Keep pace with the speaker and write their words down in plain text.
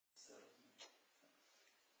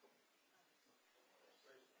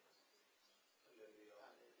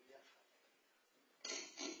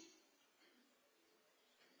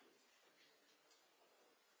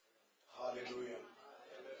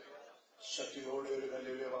ശക്തിയോടെ ഒരു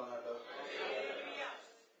ഹല്ലേലൂയ പറഞ്ഞാട്ട്.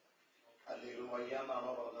 ഹല്ലേലൂയ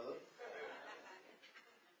എന്നാണോ പറഞ്ഞത്?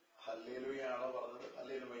 ഹല്ലേലൂയ ആണോ പറഞ്ഞത്?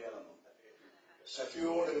 ഹല്ലേലൂയ എന്നാണോ?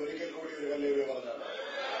 ശക്തിയോടെ ഒരിക്കൽ കൂടി ഒരു ഹല്ലേലൂയ പറഞ്ഞാട്ട്.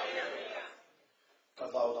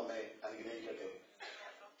 കർത്താവ് നമ്മെ അനുഗ്രഹിക്കട്ടെ.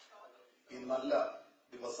 ഈ നല്ല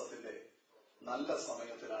ദിവസത്തിന്റെ നല്ല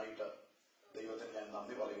സമയത്തിനായിട്ട് ദൈവത്തിന് ഞാൻ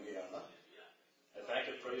നന്ദി പറയുകയാണ്. I thank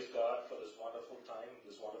and praise God for this wonderful time,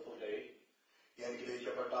 this wonderful day.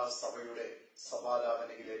 അനുഗ്രഹിക്കപ്പെട്ട സഭയുടെ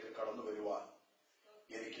സഭാരാധനയിലേക്ക് കടന്നു വരുവാൻ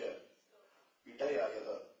എനിക്ക്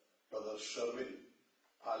ഇടയായത് ബ്രദർ ഷെർവിൻ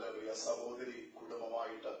ഹല്ലേലൂയ സഹോദരി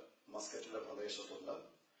കുടുംബമായിട്ട് മസ്കറ്റിലെ പ്രദേശത്തുണ്ട്.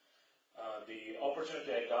 The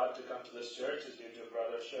opportunity I got to come to this church is due to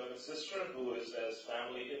brother Shervin's sister, who is his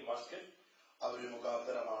family in Muscat. അവര്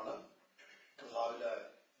മുഖാന്തരമാണ് കർത്താവിന്റെ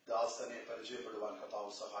ദാസനെ പരിചയപ്പെടുവാൻ കർത്താവ്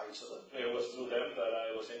സഹായിച്ചത്. It was through them that I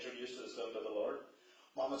was introduced to the servant of the Lord.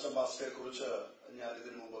 Mamachan പാസ്റ്ററെ കുറിച്ച് ഞാൻ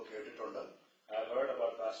ഇതിനു മുമ്പ് കേട്ടിട്ടുണ്ട്. I have heard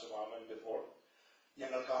about Pastor Maman before.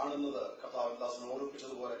 ഞങ്ങൾ കാണുന്നത് കർത്താവിന്റെ ദാസനെ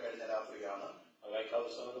ഓർപ്പിച്ചതുപോലെ കഴിഞ്ഞ രാത്രിയാണ്. Like how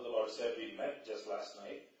the servant of the Lord said, we met just last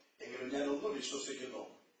night. എങ്കിലും ഞാൻ ഒന്ന് വിശ്വസിക്കുന്നു.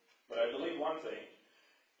 But I believe one thing.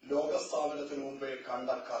 ലോകസ്ഥാപനത്തിനു മുമ്പേ കണ്ട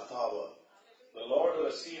കർത്താവ്, the Lord who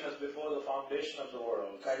has seen us before the foundation of the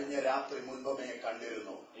world, കഴിഞ്ഞ രാത്രി മുൻപമേ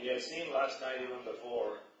കണ്ടിരുന്നു. He had seen last night even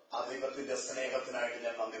before. ആ ദൈവത്തിന്റെ സ്നേഹത്തിനായിട്ട്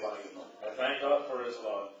ഞാൻ നന്ദി പറയുന്നു. I thank God for His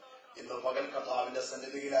love. ഇന്ന് പകൽ കർത്താവിന്റെ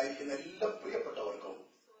സന്നിധിയിലായിരിക്കുന്ന എല്ലാ പ്രിയപ്പെട്ടവർക്കും,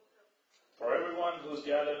 for everyone who is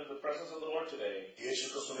gathered in the presence of the Lord today,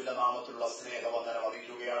 യേശുക്രിസ്തുവിന്റെ നാമത്തിലുള്ള സ്നേഹവന്ദനം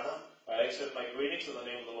അറിയിക്കുകയാണ്. I accept my greetings in the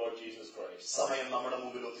name of the Lord Jesus Christ. സമയം നമ്മുടെ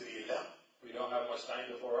മുമ്പിൽ ഒത്തിരിയില്ല. We don't have much time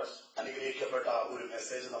before us. അനുഗ്രഹിക്കപ്പെട്ട ഒരു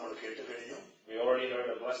message നമ്മൾ കേട്ടു കഴിഞ്ഞു. We already heard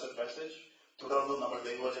a blessed message. തുടർന്ന് നമ്മൾ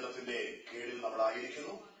ദൈവവചനത്തിന്റെ കീഴിൽ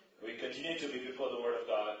നമ്മളായിരിക്കുന്നു. We continue to be before the Word of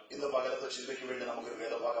God. ഇന്ന് പകലത്തെ ചിന്തയ്ക്ക് വേണ്ടി നമുക്കൊരു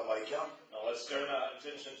വേദഭാഗം വായിക്കാം. Now let's turn our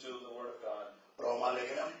attention to the Word of God.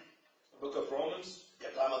 റോമാലേഖനം, Book of Romans,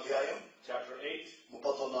 8-ാം അധ്യായം, chapter 8,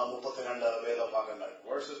 31-32 വേദഭാഗങ്ങൾ.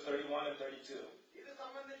 verses 31 and 32.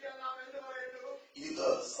 ഇത്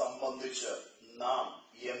സംബന്ധിച്ച് നാം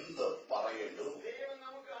എന്ത് പറയേണ്ടു?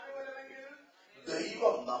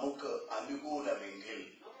 ദൈവം നമുക്ക് അനുകൂലമെങ്കിൽ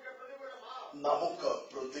നമുക്ക്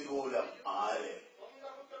പ്രതികൂലം ആര്?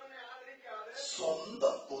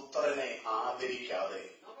 സ്വന്തം പുത്രനെ ആദരിക്കാതെ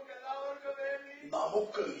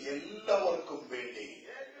നമുക്ക് എല്ലാവർക്കും വേണ്ടി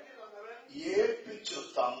ഏൽപ്പിച്ചു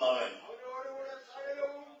തന്നവൻ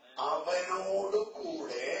അവനോട്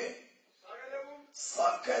കൂടെ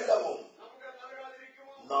സകലവും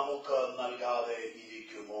നമുക്ക് നൽകാതെ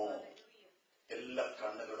ഇരിക്കുമോ? എല്ലാ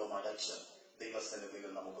കണ്ണുകളും അടച്ച്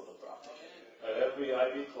ദൈവസന്നിധിയിൽ നമുക്കൊന്ന് പ്രാർത്ഥിക്കാം. Let every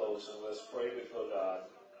eye be closed and let's pray before God.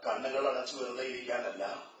 കണ്ണുകൾ അടച്ച് വെറുതെ ഇരിക്കാനല്ല,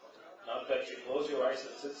 Not that you close your eyes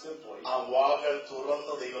and sit simply. ആ വാകൾ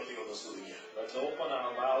തുറന്ന് ദൈവത്തെ ഒന്ന് സ്തുതിക്കാം. Let's open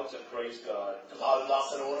our mouths and praise God.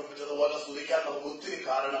 കർത്താവിനെ ഓർമ്മിപ്പിച്ചതുപോലെ സ്തുതിക്കാൻ നമുക്ക് ഒത്തിരി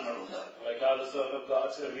കാരണങ്ങളുണ്ട്. Like God, the Son of God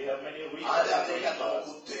said, we have many reasons. ആരാധിക്കാൻ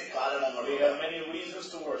നമുക്ക് ഒത്തിരി We കാരണങ്ങളുണ്ട്. have many reasons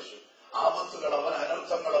to worship. ആപത്തുകൾ, അവൻ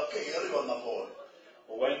അനർത്ഥങ്ങളൊക്കെ ഏറി വന്നപ്പോൾ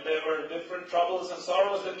When there were different troubles and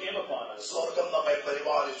sorrows that came upon us, സ്വർഗം നമ്മെ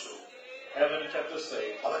പരിപാലിച്ചു. heaven kept us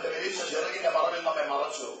safe. അവന്റെ വിരിച്ച ചിറകിന്റെ മറവിൽ നമ്മെ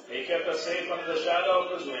മറച്ചു. He kept us safe under the shadow of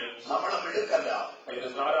His wings. നമ്മുടെ മിടുക്കല്ല, It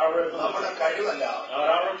is not our ability, നമ്മുടെ കഴിവല്ല, not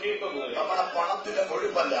our capability, നമ്മുടെ പണത്തിന്റെ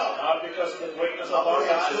കൊഴുപ്പല്ല, not because of the greatness of our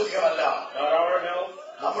നമ്മുടെ riches, ആരോഗ്യമല്ല, not our health,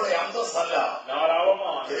 നമ്മുടെ അന്തസ്സല്ല, not our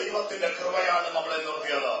mind, ദൈവത്തിന്റെ കൃപയാണ് നമ്മളെ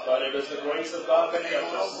നിർത്തിയത്. but it is the grace of God that kept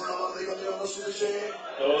us. ഉറപ്പുള്ളവർ ദൈവത്തെ ഒന്ന് സ്തുതിച്ചേ.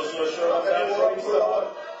 Those who are sure of that, praise the Lord.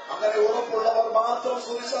 അങ്ങനെ ഉറപ്പുള്ളവർ മാത്രം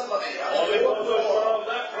സ്തുതിച്ചാൽ മതി. Only those who are sure of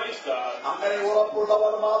that, praise God. അങ്ങനെ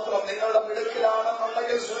ഉറപ്പുള്ളവർ മാത്രം. നിങ്ങളുടെ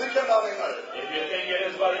മിടുക്കിലാണെന്നുണ്ടെങ്കിൽ സ്തുതിക്കണ്ട. നിങ്ങൾ If you think it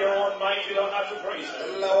is by your own mind, you don't have to praise Him.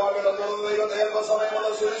 എല്ലാ വാക്കുകളും തുറന്ന് ദൈവത്തെ അല്പസമയമുള്ള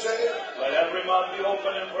സ്തുതിച്ചേ. Let every mouth be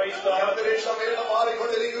open and praise God. അന്തരീക്ഷം വീണ്ടും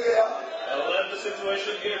മാറിക്കൊണ്ടിരിക്കുകയാണ്. And let the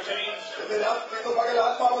situation here change. ഇന്ന് പകൽ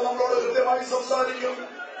ആത്മാവ് നമ്മളോട് കൃത്യമായി സംസാരിക്കും.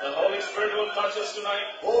 The Holy Spirit will touch us tonight.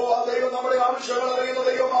 ഓ, ആ ദൈവം നമ്മുടെ ആവശ്യങ്ങൾ അറിയുന്ന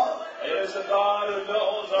ദൈവമാണ്. It is the God who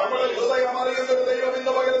knows our നമ്മുടെ needs. ഹൃദയം അറിയുന്ന ഒരു ദൈവം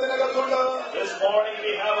ഇന്ന് പകലത്തിനകത്തുണ്ട്. This morning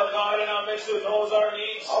we have a God in our midst who knows our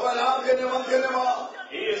needs. അവൻ ആദ്യനും അന്ത്യനുമാണ്.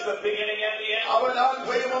 He is the beginning and the end. അവൻ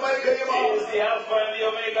ആൽഫയും He ഒമേഗയുമാണ്. is the Alpha and the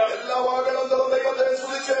Omega. എല്ലാ വാക്കുകളും തുറന്ന് ദൈവത്തെ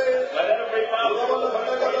സ്തുതിച്ചേ. Let every mouth be open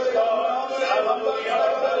and praise God.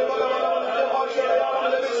 Hallelujah.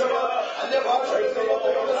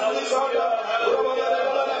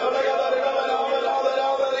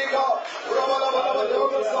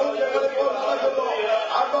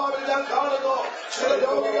 ആത്മാവിൽ ഞാൻ കാണുന്നു ചില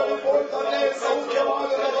രോഗികൾ ഇപ്പോൾ തന്നെ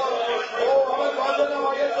സൗഖ്യമാകുന്നത്. ഓ, അവൻ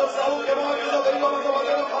വചനമകത്ത് സൗഖ്യമാകുന്ന ദൈവമെന്ന്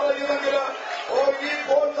വചനം പറയുന്നെങ്കിൽ, ഓ,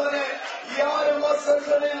 ഇപ്പോൾ തന്നെ ഈ ആരുള്ള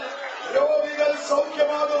സെഷനിൽ രോഗികൾ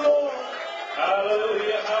സൗഖ്യമാകുന്നു.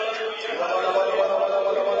 Hallelujah, hallelujah, hallelujah.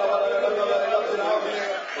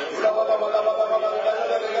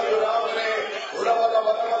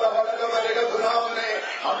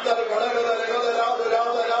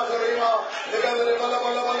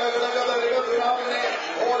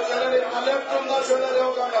 അലട്ടുന്ന ചില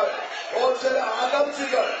രോഗങ്ങൾ, ചില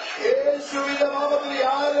അലർജികൾ യേശുവിന്റെ നാമത്തിൽ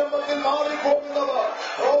ആരംഭത്തിൽ മാറിപ്പോകുന്നവർ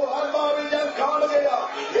ആത്മാവിൽ ഞാൻ കാണുകയാ.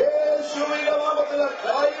 യേശുവിന്റെ നാമത്തിൽ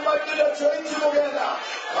ക്ലൈമറ്റിലെ ചേഞ്ച് മുഖേന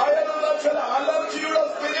കയറുന്ന ചില അലർജിയുടെ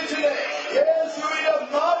സ്പിരിറ്റിനെ യേശുവിന്റെ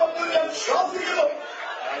നാമത്തിൽ ഞാൻ ശ്വാസിക്കുന്നു.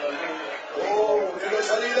 നിന്റെ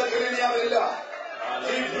ശരീരത്തിൽ ഇനി അതില്ല,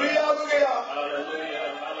 നീ ഫ്രീ ആകുകയാ.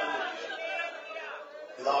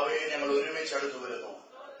 പിതാവേ, ഞങ്ങൾ ഒരുമിച്ച് അടുത്ത് വരുന്നു.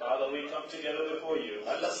 Father, we come together before you.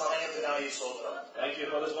 നല്ല സമയത്തിനായി സ്തോത്രം. Thank you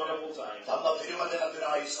for this wonderful time. തന്ന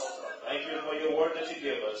തിരുവചനത്തിനായി സ്തോത്രം. Thank you for your word that you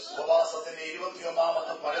give us. ഉപവാസത്തിന്റെ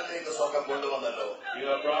 21ാമത്തെ പരത്തേക്ക് സ്വർഗം കൊണ്ടുവന്നല്ലോ. You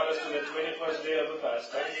have brought us to the 21st day of the fast.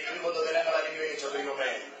 കഴിഞ്ഞ 20 ദിനങ്ങൾ അനുഗ്രഹിച്ച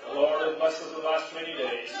ദൈവമേ, The Lord has blessed us the last many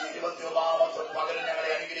days. 21ാമത്തെ പകൽ ഞങ്ങളെ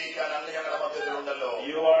അനുഗ്രഹിക്കാൻ അങ്ങ് ഞങ്ങളുടെ മധ്യത്തിലുണ്ടല്ലോ.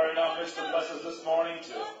 You are in our midst to bless us this morning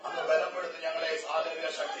too. അങ്ങ് ബലപ്പെടുത്തി ഞങ്ങളെ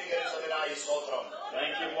ശക്തീകരിച്ചതിനായി സ്തോത്രം.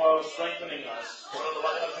 Thank you for strengthening us. തുടർന്ന്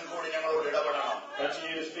വചനത്തിൽ കൂടി ഞങ്ങളോട് ഇടപെടണം.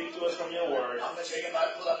 Continue to speak to us from your word. അങ്ങ് ചെയ്യുന്ന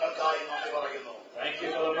അത്ഭുതങ്ങൾക്കായി നന്ദി പറയുന്നു. Thank you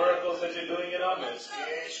for the miracles that you're doing in our midst.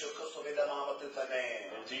 യേശു ക്രിസ്തുവിന്റെ നാമത്തിൽ തന്നെ.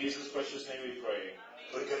 In Jesus' precious name we pray.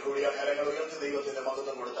 ഒരിക്കൽ കൂടി ആ കരങ്ങൾ ഉയർത്തി ദൈവത്തിന്റെ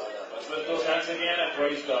മഹത്വം കൊടുത്താൽ. Let's lift those hands again and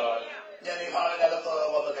praise God. ഞാൻ ഈ ഹാളിനകത്ത്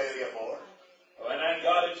വന്ന് കയറിയപ്പോൾ When I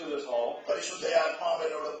got into this hall,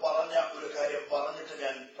 പരിശുദ്ധയാത്മാവിനോട് പറഞ്ഞ ഒരു കാര്യം പറഞ്ഞിട്ട്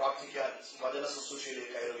ഞാൻ പ്രാർത്ഥിക്കാൻ വചന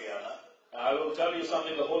ശുശ്രൂഷയിലേക്ക് കയറുകയാണ്. I will tell you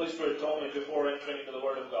something the Holy Spirit told me before entering into the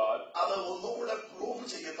Word of God. അത് ഒന്നുകൂടെ പ്രൂവ്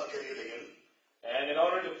ചെയ്യത്തക്ക രീതിയിൽ, And in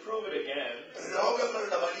order to prove it again,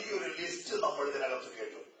 രോഗങ്ങളുടെ വലിയൊരു ലിസ്റ്റ് നമ്മൾ ഇതിനകത്ത്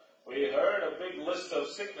കേട്ടു. we heard a big list of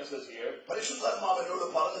sicknesses here. പരിശുദ്ധാത്മാവിനോട്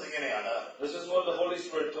പറഞ്ഞത് ഇങ്ങനെയാണ്. This is what the Holy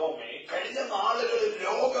Spirit told me. കഴിഞ്ഞ നാളുകളിൽ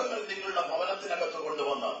രോഗങ്ങൾ നിങ്ങളുടെ ഭവനത്തിനകത്ത്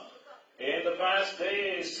കൊണ്ടുവന്ന് In the past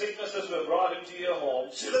days, sicknesses were brought into your home.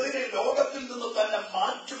 ചിലതിനെ ലോകത്തിൽ നിന്ന് തന്നെ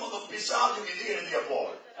മാറ്റുമെന്ന് പിശാച് വിധി എഴുതിയപ്പോൾ,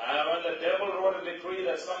 And when the devil wrote a decree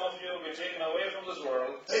that some of you will be taken away from this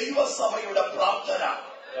world, ദൈവസഭയുടെ പ്രാർത്ഥന,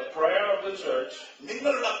 the prayer of the church,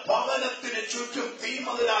 നിങ്ങളുടെ ഭവനത്തിന് ചുറ്റും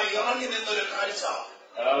തീമതിലായി ഇറങ്ങി നിന്നൊരു കാഴ്ച,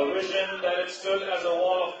 a vision that it stood as a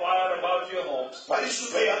wall of fire about your homes,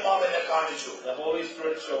 പരിശുദ്ധയാത്മാവിനെ കാണിച്ചു. the Holy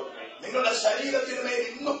Spirit showed me. നിങ്ങളുടെ ശരീരത്തിന്മേൽ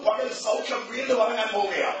ഇന്നും പകൽ സൗഖ്യം വീണ്ടും ഇറങ്ങാൻ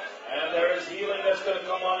പോവുകയാണ്. And there is healing that's going to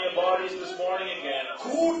come on your bodies this morning again.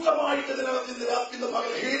 കൂട്ടമായിട്ട് ഇതിനകത്ത് ഇന്ന്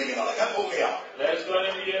പകൽ ഹീലിംഗ് നടക്കാൻ പോവുകയാണ്. There's going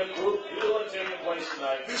to be a group healing taking place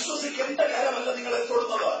tonight. വിശ്വസിക്കേണ്ട കാര്യമല്ല നിങ്ങളെ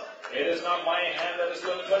തൊടുന്നത്. It is not my hand that is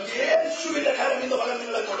going to touch you, യേശുവിന്റെ കരം ഇന്ന് പകൽ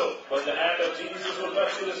നിങ്ങളെ തൊടും. but the hand of Jesus will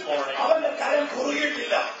touch you this morning. അവന്റെ കരം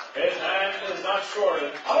കുറുകിയിട്ടില്ല. His hand is not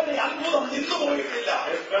shortened. അവന്റെ അത്ഭുതം നിന്നു പോയിട്ടില്ല.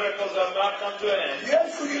 His miracles have not come to an end.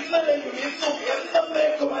 യേശു ഇന്നലെയും ഇന്നും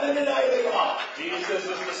എന്നേക്കും അനന്യനായ ദൈവമാണ്. Jesus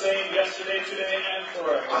is the same yesterday, today, and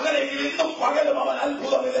forever. അങ്ങനെയെങ്കിൽ ഇന്നും പകലും അവൻ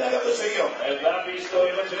അത്ഭുതം ഇതിനകത്ത് ചെയ്യും. As that be so,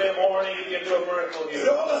 even today morning, you can do a miracle here.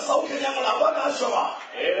 രോഗസൗഖ്യം ഞങ്ങൾ അവകാശമാണ്.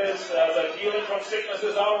 It is the healing from sickness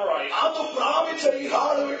is our right. അത് പ്രാപിച്ച ഈ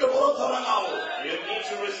ഹാള് വിട്ട് പുറത്തിറങ്ങാവൂ. You need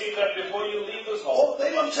to receive that before you leave this hall.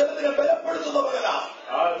 ദൈവം ചിലതിനെ ബലപ്പെടുത്തുന്നവരാണ്.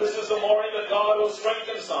 This is the morning that God will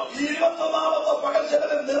strengthen some. 21ാമത്തെ പകൽ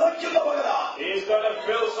ചിലരെ നിറയ്ക്കുന്നവരാണ്. He's going to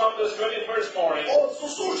fill some this 21st morning.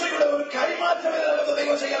 ശുശ്രൂഷയുടെ ഒരു കൈമാറ്റം ഇതിനകത്ത്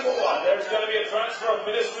ദൈവം ചെയ്യാൻ പോവുക. There's going to be a transfer of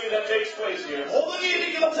ministry that takes place here.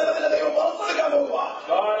 ഒതുങ്ങിയിരിക്കുന്ന ചിലതിനെ ദൈവം പുറത്തെടുക്കാൻ പോവുക.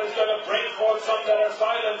 God is going to bring forth some that are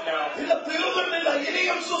silent now. ഇത് തീർന്നിട്ടില്ല,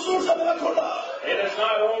 ഇനിയും ശുശ്രൂഷ നിനക്കുണ്ട്. It is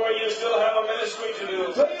not over. You still have a ministry to do.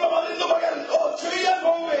 ദൈവം അതിന് പകൽ ചെയ്യാൻ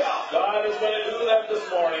പോവുകയാണ്. God is going to do that this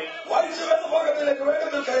morning. വായിച്ചുവെന്ന ഭാഗത്തിലേക്ക്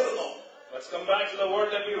വേഗത്തിൽ കയറുന്നു. Let's come back to the word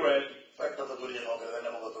that we read. പെട്ടെന്ന് കുരിഞ്ഞ് നോക്കരുത്,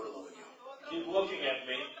 എന്റെ മുഖത്തോട് നോക്കിയോ. Keep looking at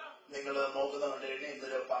me. നിങ്ങൾ നോക്കുന്ന കണ്ടിട്ട്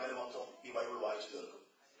ഇന്നലെ പകൽ മൊത്തം ഈ ബൈബിൾ വായിച്ചു തീർക്കും.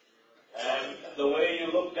 And the way you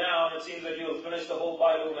look down, it seems that you'll finish the whole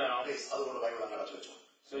Bible now. Please അതുകൊണ്ട് ബൈബിൾ അങ്ങ് അടച്ചു വെച്ചു.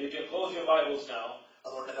 So you can close your Bibles now.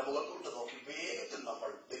 അതുകൊണ്ട് എന്റെ മുഖത്തോട്ട് നോക്കി വേഗത്തിൽ നമ്മൾ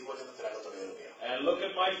ദൈവവചനത്തിനകത്ത് കയറുകയാണ്. And look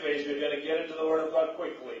at my face. We're going to get into the Word of God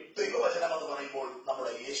quickly. ദൈവവചനം എന്ന് പറയുമ്പോൾ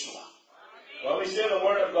നമ്മുടെ യേശുവാണ്. When we say the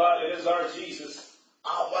Word of God, it is our Jesus.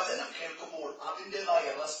 ആ വചനം കേൾക്കുമ്പോൾ അതിന്റേതായ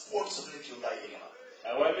റെസ്പോൺസിബിലിറ്റി ഉണ്ടായിരിക്കണം.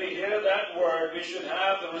 And when we hear that word, we should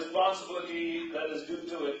have the responsibility that is due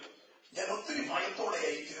to it. ഞാൻ ഒത്തിരി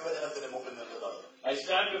ഭയത്തോടെയായി ഈ തിരുവചനത്തിന് മുമ്പിൽ നിൽക്കുന്നത്. I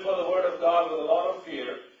stand before the Word of God with a lot of fear.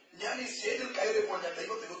 ഞാൻ ഈ സ്റ്റേജിൽ കയറിയപ്പോൾ ഞാൻ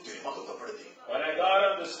ദൈവത്തെ ഒത്തിരി മഹത്വപ്പെടുത്തി. When I got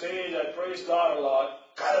on the stage, I praised God a lot.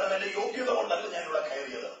 കാരണം എന്റെ യോഗ്യത കൊണ്ടല്ല ഞാൻ ഇവിടെ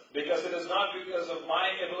കയറിയത്. Because it is not because of my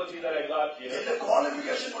ability that I got here. എന്റെ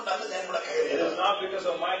ക്വാളിഫിക്കേഷൻ കൊണ്ടല്ല ഞാൻ ഇവിടെ It കയറിയത്. is not because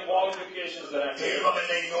of my qualifications that I'm here. ദൈവം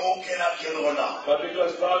എന്നെ യോഗ്യനാക്കിയത് കൊണ്ടാണ്. But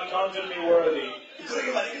because God counted me worthy.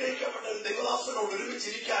 ഇത്രയും അനുഗ്രഹിക്കപ്പെട്ട ദൈവദാസനോട്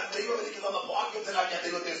ഒരുമിച്ചിരിക്കാൻ ദൈവം എനിക്ക് തന്ന ഭാഗ്യത്തിനായി ഞാൻ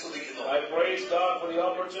ദൈവത്തെ സ്തുതിക്കുന്നു. I praise God for the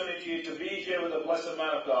opportunity to be here with the blessed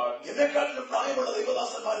man of God. എന്നെക്കാട്ടിലും പ്രായമുള്ള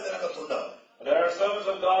ദൈവദാസന്മാർ ഇതിനകത്തുണ്ട്. There are servants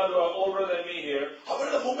of God who are older than me here.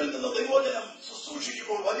 അവരുടെ മുമ്പിൽ നിന്ന് ദൈവവചനം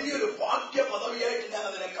ശുശ്രൂഷിക്കുമ്പോൾ വലിയൊരു ഭാഗ്യ പദവിയായിട്ട് ഞാൻ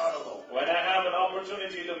അതിനെ കാണുന്നു. When I have an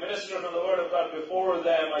opportunity to minister from the Word of God before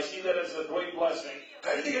them, I see that it's a great blessing.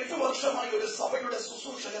 കഴിഞ്ഞ 8 വർഷമായി ഒരു സഭയുടെ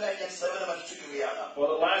ശുശ്രൂഷകനായി ഞാൻ സേവനമനുഷ്ഠിക്കുകയാണ്. For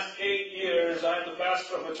the last 8 years, I am the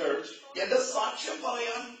pastor of a church. എന്റെ സാക്ഷ്യം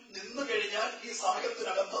പറയാൻ നിന്നു കഴിഞ്ഞാൽ ഈ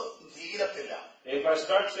സമയത്തിനകത്ത് തീരത്തില്ല. If I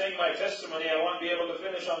start saying my testimony, I won't be able to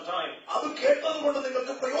finish on time. അത് കേട്ടതുകൊണ്ട്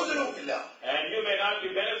നിങ്ങൾക്ക് പ്രയോജനവുമില്ല. And you may not be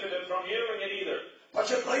benefited from hearing it either.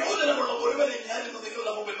 പക്ഷെ പ്രയോജനമുള്ള ഒരുവനെ ഞാൻ ഇന്ന്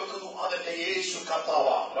നിങ്ങളുടെ മുമ്പിൽ വെക്കുന്നു. അതെന്റെ യേശു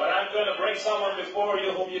കർത്താവാണ്. But I'm going to bring someone before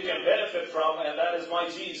you whom you can benefit from, and that is my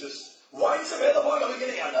Jesus. വായിച്ച വേദഭാഗം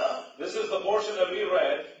ഇങ്ങനെയാണ്. This is the portion that we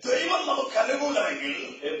read. ദൈവം നമുക്ക് അനുകൂലമെങ്കിൽ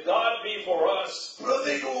If God be for us,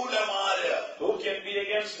 പ്രതികൂലമാര് who can be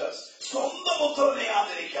against us? സ്വന്തം പുത്രനെ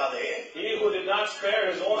ആദരിക്കാതെ He who did not spare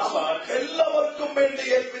his own son, എല്ലാവർക്കും വേണ്ടി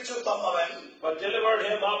ഏൽപ്പിച്ചു തന്നവൻ but delivered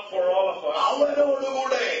him up for all of us,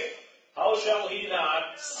 അവനോടുകൂടെ how shall he not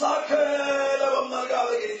സകലവും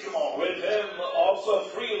നൽകാതെ ഇരിക്കുമോ? with him also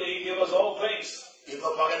freely give us all things? ഇന്ന്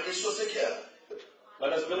പകൽ വിശ്വസിക്കുക.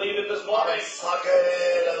 Let us believe it this morning.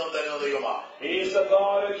 സകലതും തരുന്ന ദൈവമാണ്. He is the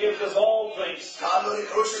God who gives us all things. Calvary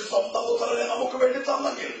ക്രൂശിൽ സ്വന്തം പുത്രനെ നമുക്ക് വേണ്ടി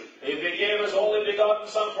തന്നെങ്കിൽ If he gave his only begotten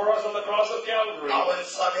Son for us on the cross of Calvary, അവൻ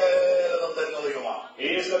സകലതും തരുന്ന ദൈവമാണ്. He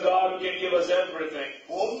is the God who can give us everything.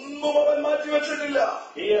 ഒന്നും അവൻ മാറ്റിവെച്ചിട്ടില്ല.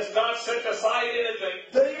 He has not set aside anything.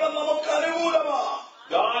 ദൈവം നമുക്ക് അനുകൂലമാണ്.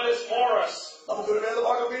 God is for us. നമുക്കൊരു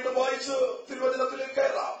വേദഭാഗം വീണ്ടും വായിച്ച് തിരുവചനത്തിലേക്ക്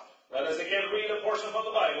കയറാം. Let us again read a portion from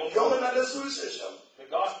the Bible. യോഹന്നാന്റെ സുവിശേഷം The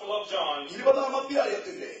Gospel of John, 20-ാം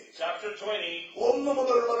അധ്യായത്തിന്റെ chapter 20, 1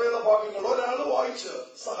 മുതലുള്ള വേദഭാഗങ്ങൾ ഒരാൾ വായിച്ച്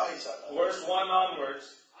സഹായിച്ചാൽ. verse 1 onwards.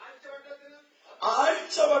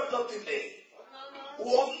 ആഴ്ചവട്ടത്തിന്റെ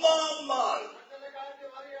 1-ാം നാൾ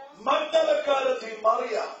മഗ്ദലക്കാരത്തി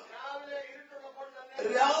മറിയ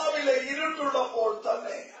രാവിലെ ഇരുട്ടുള്ളപ്പോൾ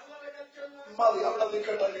തന്നെ മതി. അവിടെ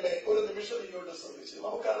നിൽക്കട്ടെങ്കിലേ ഒരു നിമിഷം ഇങ്ങോട്ട് ശ്രമിച്ചു.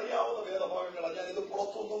 നമുക്കറിയാവുന്ന വേദഭാഗങ്ങളാണ്. ഞാൻ ഇത്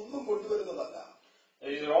പുറത്തുനിന്നൊന്നും കൊണ്ടുവരുന്നതല്ല.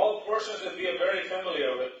 These are all portions that we are very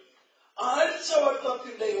familiar with.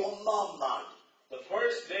 ആഴ്ചവട്ടത്തിന്റെ 1-ാം നാൾ, The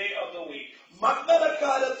first day of the week,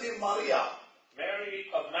 മഗ്ദലക്കാരത്തി Mariya Mary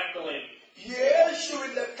of Magdalene,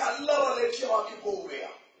 യേശുവിന്റെ കല്ലറ ലക്ഷ്യമാക്കി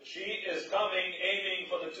പോവുകയാണ്. she is coming aiming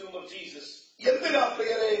for the tomb of Jesus. എന്തിനാ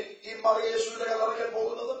പ്രിയരെ ഈ മറിയ യേശുവിന്റെ കല്ലറയ്ക്ക്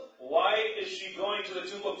പോകുന്നത്? Why is she going to the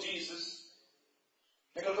tomb of Jesus?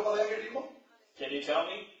 നിങ്ങൾക്ക് പറയാൻ കഴിയുമോ? Can you tell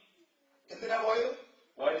me? എന്തിനാ പോയത്?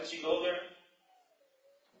 Why did she go there?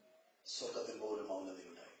 സ്വർഗത്തിൽ പോലും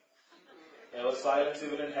മൗനതയുണ്ടായി. There was silence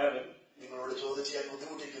even in heaven. നിങ്ങളോട് ചോദിച്ച് ഞാൻ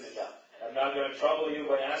ബുദ്ധിമുട്ടിക്കുന്നില്ല. I'm not going to trouble you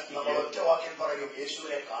by asking നമ്മൾ you. ഒറ്റ വാക്യം പറയും,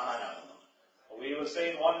 യേശുവിനെ കാണാനാണെന്ന്. We will say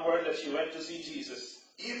in one word that she went to see Jesus.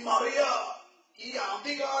 ഈ മറിയ ഈ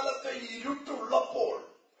അധികാലത്തെ ഇരുട്ടുള്ളപ്പോൾ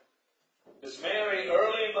This Mary,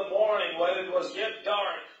 early in the morning, while it was yet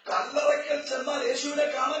dark, Kallarakkal ചെന്നാൽ യേശുവിനെ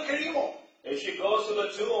കാണാൻ കഴിയുമോ? if she goes to the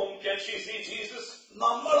tomb, can she see Jesus?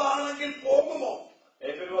 നമ്മളാണെങ്കിൽ പോകുമോ?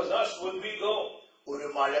 If it was us, would we go? ഒരു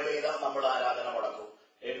മഴ പെയ്താൽ നമ്മൾ ആരാധന മുടക്കും.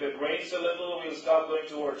 If it rains a little, we'll stop going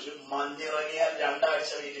to worship. മഞ്ഞിറങ്ങിയാൽ 2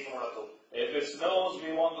 ആഴ്ച meeting മുടക്കും. If it snows,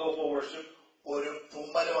 we won't go for worship. ഒരു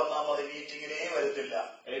തുമ്മല് വന്നാൽ മതി, മീറ്റിങ്ങിനേ വരത്തില്ല.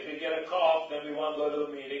 If we get a cough, then we won't go to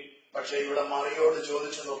the meeting. പക്ഷെ ഇവിടെ മറിയോട്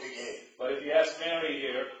ചോദിച്ചു നോക്കിക്കേ. But if you ask Mary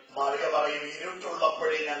here, Mariya പറയും,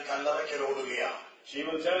 ഇരുട്ടുള്ളപ്പോഴേ ഞാൻ കല്ലറയ്ക്കൽ ഓടുകയാണ്. she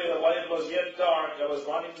will tell you that while it was yet dark, I was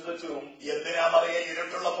running to the tomb. എന്തിനാ മറിയ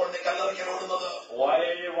ഇരുട്ടുള്ളപ്പോൾ നീ കല്ലറയ്ക്കൽ ഓടുന്നത്? Why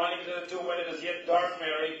are you running to the tomb when it is yet dark,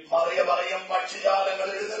 Mary? Mariya പറയും, പക്ഷിജാലങ്ങൾ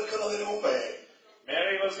എഴുന്നേൽക്കുന്നതിന് മുമ്പേ,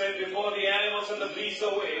 Mary will say, before the animals and the beasts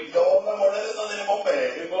awake, ലോകം ഉണരുന്നതിന് മുമ്പേ,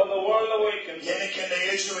 before the world awakens, എനിക്ക് എന്റെ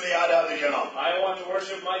യേശുവിനെ ആരാധിക്കണം. I want to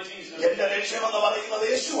worship my Jesus. എന്റെ ലക്ഷ്യമെന്ന് പറയുന്നത്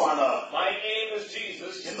യേശുവാണ്. My aim is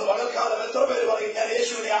Jesus. ഇന്ന് പകൽക്കാലം എത്ര പേര് പറയും ഞാൻ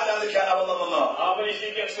യേശുവിനെ ആരാധിക്കാനാവുന്നതെന്ന്? How many of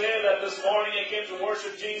you can say that this morning I came to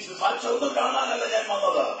worship Jesus? മറ്റൊന്നും കാണാനല്ല ഞാൻ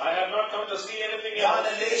വന്നത്. I have not come to see anything ഞാൻ else.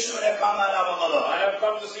 എന്റെ യേശുവിനെ കാണാനാ വന്നത്. I have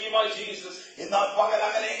come to see my Jesus. ഇന്ന് പകൽ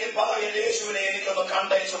അങ്ങനെയെങ്കിൽ പറയും, യേശുവിനെ എനിക്കൊന്ന്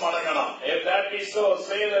കണ്ടയച്ചു മടങ്ങണം. If that be so,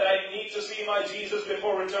 say that I need to see my Jesus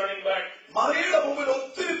before returning back. മറിയയുടെ മുമ്പിൽ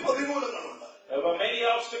ഒത്തിരി പ്രതികൂലങ്ങളുണ്ട്. There were many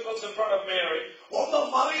obstacles in front of Mary. ഒന്ന്,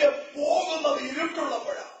 മറിയ പോകുന്നത്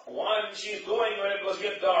ഇരുട്ടുള്ളപ്പോഴാണ്. One, she's going when it was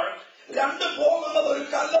yet dark. 2, പോകുന്നത് ഒരു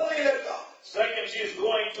കല്ലറയിലേക്കാണ്. Second, she's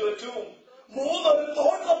going to a tomb. 3, ഒരു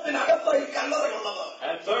തോട്ടത്തിനകത്തായി കല്ലറയുള്ളത്.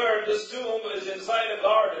 And third, this tomb is inside a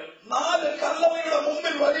garden. 4, കല്ലറയുടെ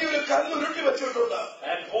മുമ്പിൽ വലിയൊരു കല്ലുരുട്ടി വെച്ചിട്ടുണ്ട്.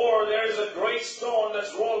 And 4, there is a great stone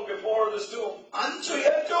that's rolled before this tomb. 5,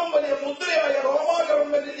 ഏറ്റവും വലിയ മുദ്രയായ റോമാ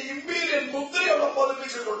ഗവൺമെന്റിന്റെ ഇമ്പീരിയൽ മുദ്രയുള്ള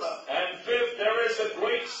വെച്ചിട്ടുണ്ട്. And fifth, there is a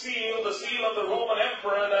great seal, the seal of the Roman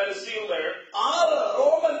emperor that is sealed there. 6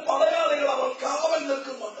 Roman പടയാളികൾ അവർ കാവൽ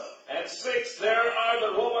നിൽക്കുന്നുണ്ട്. And sixth, there are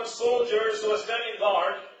the Roman soldiers who are standing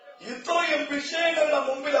guard. ഇത്രയും വിഷയങ്ങളുടെ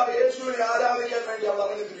മുമ്പിലാണ് യേശുവിനെ ആരാധിക്കാൻ വേണ്ടി അവർ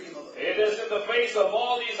ഇറങ്ങിത്തിരിക്കുന്നത്. It is in the face of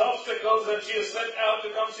all these obstacles that she is sent out to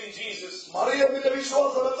come see Jesus. മറിയത്തിന്റെ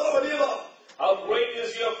വിശ്വാസം എത്ര വലിയതാണ്! How great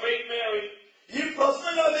is your faith, Mary? ഈ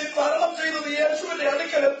പ്രശ്നങ്ങളെ നീ തരണം ചെയ്തത് യേശുവിന്റെ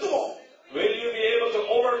അടുക്കൽ എത്തുമോ? Will you be able to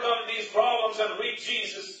overcome these problems and reach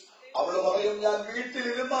Jesus? അവൾ പറയും, ഞാൻ വീട്ടിൽ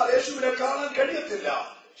ഇരുന്നാൽ യേശുവിനെ കാണാൻ കഴിയത്തില്ല.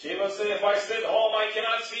 She will say, if I sit home, I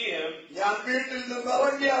cannot see him. ഞാൻ വീട്ടിൽ നിന്ന്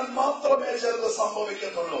ഇറങ്ങിയാൽ മാത്രമേ ചിലത്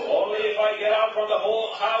സംഭവിക്കത്തുള്ളൂ. Only if I get out from the whole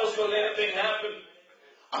house will anything happen.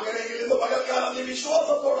 അങ്ങനെയെങ്കിൽ ഇന്ന് പകൽക്കാലം നീ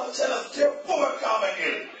വിശ്വാസത്തോടെ ചില step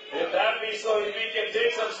വെക്കാമെങ്കിൽ, If that be so, if we can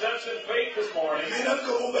take some steps in faith this morning,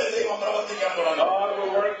 നിനക്ക് മുമ്പേ ദൈവം പ്രവർത്തിക്കാൻ തുടങ്ങും. God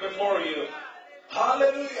will work before you.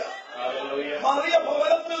 Hallelujah. Hallelujah. Mariya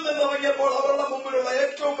ഭവനത്തിൽ നിന്ന് ഇറങ്ങിയപ്പോൾ അവരുടെ മുമ്പിലുള്ള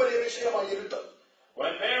ഏറ്റവും വലിയ വിഷയമായി ഇരുട്ട്.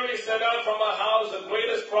 When Mary set out from her house, the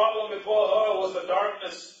greatest problem before her was the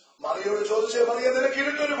darkness. മറിയോട് ചോദിച്ചേ, മറിയ നിനക്ക്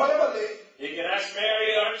ഇരുട്ടൊരു ഭയമല്ലേ? You can ask Mary,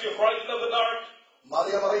 aren't you frightened of the dark?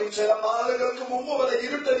 Mariya പറയും, ചില നാളുകൾക്ക് മുമ്പ് വരെ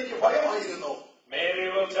ഇരുട്ട് എനിക്ക് ഭയമായിരുന്നു. Mary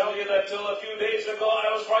will tell you that till a few days ago I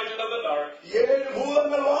was frightened of the dark. 7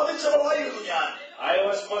 ഭൂതങ്ങൾ ബാധിച്ചവളായിരുന്നു ഞാൻ. I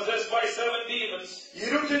was possessed by 7 demons.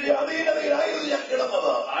 ഇരുട്ടിന്റെ അധീനതയിലായിരുന്നു ഞാൻ കിടന്നത്.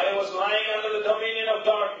 I was lying under the dominion of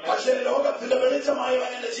darkness. പക്ഷേ ലോകത്തിന്റെ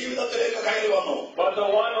വെളിച്ചമായവൻ എന്റെ ജീവിതത്തിലേക്ക് കയറി വന്നു. But the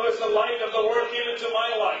one who is the light of the world came into my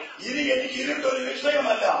life. ഇനി എനിക്ക് ഇരുട്ടൊരു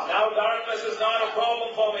വിഷയമല്ല. Now darkness is not a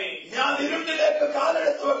problem for me. ഞാൻ ഇരുട്ടിലേക്ക്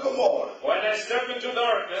കാലെടുത്ത് വെക്കുമ്പോൾ When I step into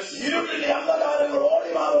darkness, ഇരുട്ടിന്റെ അന്ധകാരങ്ങൾ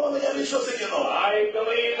ഓടി മാറുമെന്ന് ഞാൻ വിശ്വസിക്കുന്നു. I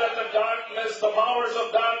believe that the darkness, the powers of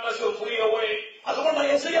darkness will flee away. അതുകൊണ്ട്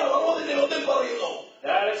യെശയ്യാ 60:1 പറയുന്നു,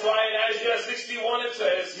 That is why in Isaiah 61 it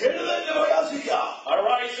says, എഴുന്നേറ്റ് പ്രകാശിക്ക,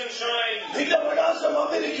 arise and shine, നിന്റെ പ്രകാശം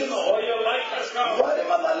വന്നിരിക്കുന്നു. for your light has come.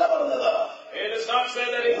 വരുമെന്നല്ല പറഞ്ഞത്, It is not said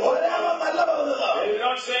that it വരാമെന്നല്ല പറഞ്ഞത്, is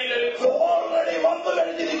not saying that it already വന്നു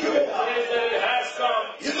കഴിഞ്ഞിരിക്കുകയാണ്. says that it has come.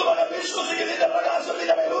 ഇന്ന് വരെ വിശ്വസിക്കുന്ന നിന്റെ പ്രകാശം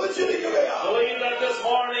നിന്റെ മേൽ ഉദിച്ചിരിക്കുകയാണ്. Believe that this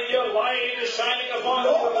morning your light is shining upon you.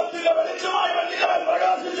 ലോകത്തിന്റെ വെളിച്ചമായവൻ നിന്റെ മേൽ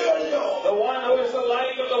പ്രകാശിച്ചു കഴിഞ്ഞു. The one who is the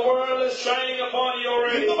light of the world is shining upon you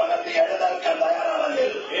already. ഇന്ന് വരെ നീ എഴുന്നേൽക്കാൻ തയ്യാറാണെങ്കിൽ,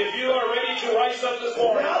 If you are ready to rise up this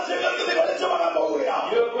morning, രാജ്യങ്ങൾക്ക് നീ വെളിച്ചമാകാൻ പോകുകയാണ്.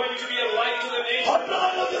 you are going to be a light to the nation.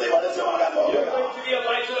 പട്ടണങ്ങൾക്ക് നീ വെളിച്ചമാകാൻ You are പോകുകയാണ്. going to be a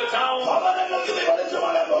light to the town. ഭവനങ്ങൾക്ക് നീ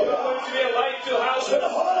വെളിച്ചമാകാൻ You are പോകുകയാണ്. going to be a light to houses. ചില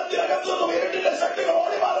ഭവനത്തിനകത്തുനിന്നും ഇരുട്ടിന്റെ ശക്തികൾ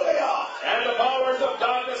ഓടി മാറുകയാണ്. And the powers of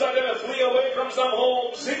darkness are going to flee away from some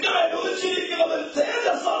homes. നിന്റെ മേൽ ഉദിച്ചിരിക്കുന്നത്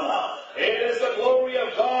തേജസ്സാണ്. It is the glory of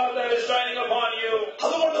God that is shining upon you.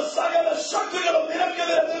 അതുകൊണ്ട് സകല ശക്തികളും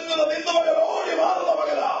നിനക്കെതിരെ നിന്നത് ഇന്ന് പകൽ ഓടി മാറുന്ന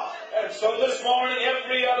പകലാ. And so this morning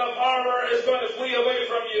every other power is going to flee away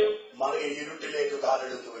from you. Mariya ഇരുട്ടിലേക്ക്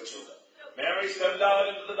കാലെടുത്ത് വെച്ചു. Mary stepped out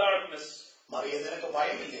into the darkness. Mariya നിനക്ക്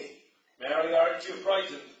ഭയമില്ലേ? Mary, aren't you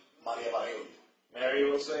frightened? Mariya പറയും, Mary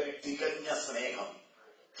will say, തികഞ്ഞ സ്നേഹം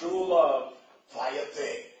true love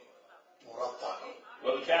ഭയത്തെ പുറത്താക്കും.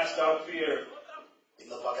 will cast out fear.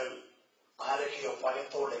 ഇന്ന് പകൽ ആരൊക്കെയോ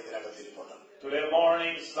ഭയത്തോടെ ഇതിനകത്തിരിപ്പുണ്ട്. Today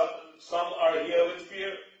morning some are here with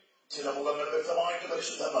fear. ചില മുഖങ്ങൾ വ്യക്തമായിട്ട്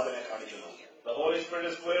പരിശുദ്ധാത്മാവിനെ കാണിക്കുന്നു. The Holy Spirit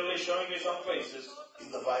is clearly showing me some faces.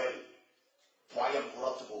 ഇന്ന് ഭയം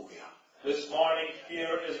പുറത്തു പോവുകയാണ്. This morning fear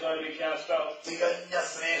is going to be cast out. തികഞ്ഞ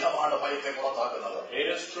സ്നേഹമാണ് ഭയത്തെ പുറത്താക്കുന്നത്. It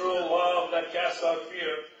is true love that casts out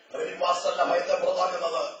fear. Passarella ഭയത്തെ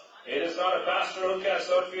പുറത്താക്കുന്നത്. It is not a pastor who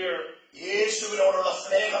casts out fear. യേശുവിനോടുള്ള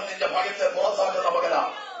സ്നേഹം നിന്റെ ഭയത്തെ പുറത്താക്കുന്ന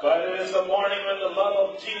പകലാണ്. But it is the morning when the love of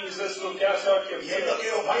Jesus will cast out your fear.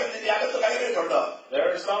 എന്തൊക്കെയോ ഭയം നിന്റെ അകത്ത് കയറിയിട്ടുണ്ട്. There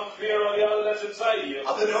is some fear on the other that's inside you.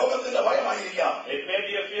 അത് രോഗത്തിന്റെ ഭയമായിരിക്കാം, It may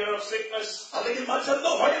be a fear of sickness, അല്ലെങ്കിൽ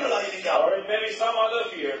മറ്റെന്തോ ഭയങ്ങളായിരിക്കാം. or it may be some other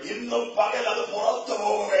fear. ഇന്നും പകൽ അത് പുറത്തു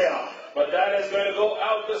പോവുകയാണ്. But that is going to go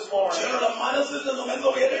out this morning. ചിലരുടെ മനസ്സിൽ നിന്നും എന്തോ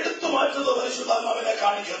എടുത്തു മാറ്റുന്നത് പരിശുദ്ധാത്മാവിനെ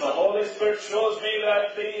കാണിക്കുന്നു. The Holy Spirit shows me that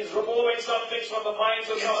He is removing some things from the minds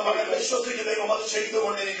of some മകൻ people. വിശ്വസിക്കുന്നതും അത്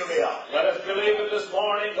ചെയ്തുകൊണ്ടിരിക്കുകയാണ്. Let us believe it this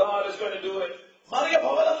morning. God is going to do it. Mariya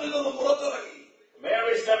ഭവനത്തിൽ നിന്നും പുറത്തിറങ്ങി.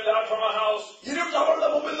 Mary stepped out from her house. ഇരുട്ട് അവളുടെ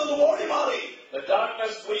മുമ്പിൽ നിന്നും ഓടി മാറി. The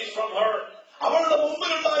darkness flees from her. അവളുടെ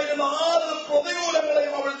മുമ്പിലുണ്ടായിരുന്ന 6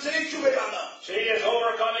 പ്രതികൂലങ്ങളെയും അവൾ ജയിക്കുകയാണ്. She is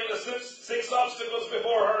overcoming the six obstacles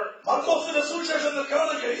before her. മർക്കോസിന്റെ സുവിശേഷത്തിൽ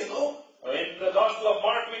കാണാൻ കഴിയുന്നു. In the Gospel of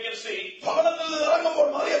Mark we can see, ഭവനത്തിൽ നിന്ന് ഇറങ്ങുമ്പോൾ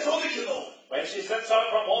മറിയ ചോദിക്കുന്നു, when she sets out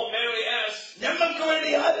from home, Mary asks, ഞങ്ങൾക്ക് വേണ്ടി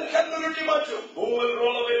ആരും കല്ലുരുട്ടി മാറ്റും? who will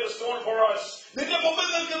roll away the stone for us? നിന്റെ മുമ്പിൽ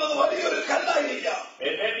നിൽക്കുന്നത് വലിയൊരു കല്ലായിരിക്കാം.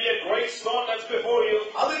 It may be a great stone that's before you.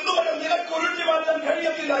 അത് ഇന്നുവരെ നിനക്ക് ഉരുട്ടി മാറ്റാൻ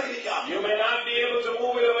കഴിയത്തില്ലായിരിക്കാം. You may not be able to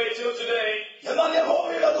move it away till today. എന്നാൽ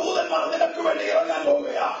യഹോവയുടെ ദൂതന്മാർ നിനക്ക് വേണ്ടി ഇറങ്ങാൻ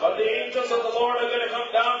പോവുകയാണ്. But the angels of the the Lord are going to come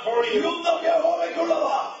down for you. യുദ്ധം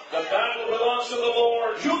യഹോവയ്ക്കുള്ളതാ. The battle belongs to the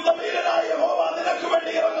Lord. യുദ്ധവീരനായ യഹോവ നിനക്ക്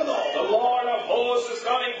വേണ്ടി ഇറങ്ങുന്നു. The Lord of hosts is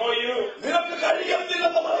coming for you. നിനക്ക്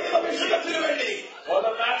കഴിയത്തില്ലെന്ന് പറയുന്ന വിഷയത്തിന് വേണ്ടി For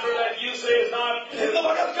the matter that you say is not, ഇന്ന്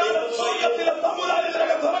പകൽക്കാലം സ്വർഗ്ഗത്തിലെ തമ്പുരാൻ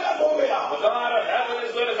ഇതിനകം ഇറങ്ങാൻ പോവുകയാണ്. the God of heaven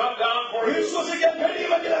is going to come down for you. വിശ്വസിക്കാൻ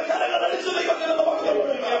കഴിയുമെങ്കിൽ കരങ്ങൾ അടിച്ചു ദൈവത്തിനെന്ന്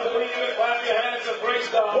If you believe it, clap your hands and praise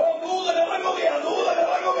God. ദൂതൻ ഇറങ്ങുകയാ, ദൂതൻ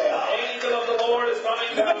ഇറങ്ങുകയാ. The angel of the Lord is coming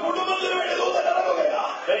നിന്റെ down. കുടുംബത്തിന് വേണ്ടി ദൂതൻ ഇറങ്ങുകയാ.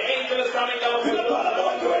 The angel is coming down for നിന്റെ you.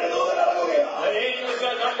 തലമുറയ്ക്ക് വേണ്ടി ദൂതൻ ഇറങ്ങുകയാ. The angel is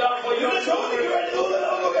going to come down for your നിന്റെ ജോലിക്ക് children. വേണ്ടി ദൂതൻ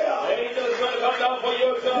ഇറങ്ങുകയാ. The angel is going to come down for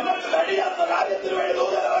your job. നിനക്ക് കഴിയാത്ത കാര്യത്തിന് വേണ്ടി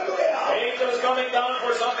ദൂതൻ ഇറങ്ങുകയാ. The angel is coming down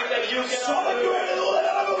for something that you cannot സഭയ്ക്ക് do. വേണ്ടി ദൂതൻ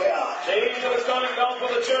ഇറങ്ങുകയാ. The angel is coming down for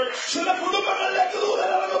the church. ചില കുടുംബങ്ങളിലേക്ക് ദൂതൻ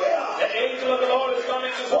ഇറങ്ങുകയാ. The angel of the Lord is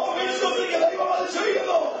coming to some families. വിശ്വസിക്കുന്ന ദൈവം അത്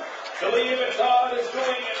ചെയ്യുന്നു. Believe it, God is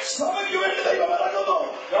doing it. സഭയ്ക്ക് വേണ്ടി ദൈവം ഇറങ്ങുന്നു.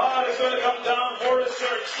 God is going to come down for His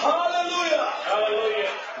church. Hallelujah.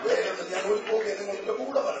 Hallelujah. വേഗത്തിൽ ഞാൻ ഒരു പോകെ നിങ്ങളുടെ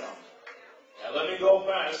കൂടെ വരണം. Now let me go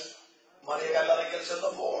fast. Mariya Kallarakkal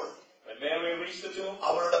ചെന്നപ്പോൾ When Mary reached the tomb,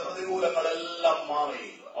 അവരുടെ പ്രതികൂലങ്ങളെല്ലാം മാറി.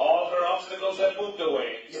 all her obstacles had moved away.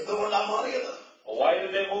 എന്തുകൊണ്ടാണ് മാറിയത്? Why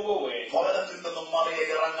did they move away? ഭവനത്തിൽ നിന്നും മറിയ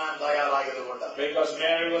ഇറങ്ങാൻ തയ്യാറായതുകൊണ്ട്. Because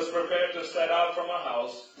Mary was prepared to set out from her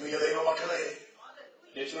house. പ്രിയ ദൈവമക്കളെ,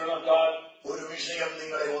 The children of God, ഒരു വിഷയം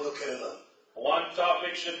നിങ്ങളെ ഒതുക്കരുത്. one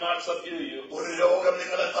topic should not subdue you. ഒരു രോഗം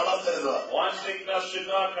നിങ്ങളെ തളർത്തരുത്. One sickness should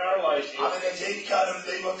not paralyze you. അതിനെ ജയിക്കാനും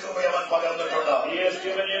ദൈവകൃപ അവൻ പകർന്നിട്ടുണ്ട്. He has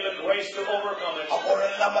given you the grace to overcome it.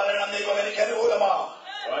 അപ്പോഴെല്ലാം പറയണം, ദൈവം എനിക്ക് അനുകൂലമാ.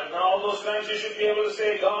 But in all those times you should be able to say,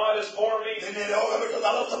 God is for me. നിന്നെ രോഗമിട്ട്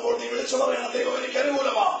തളർത്തുമ്പോൾ നീ വിളിച്ചു പറയണം, ദൈവം എനിക്ക്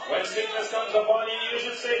അനുകൂലമാ. When sickness comes upon you, you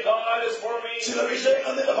should say, God is for me. ചില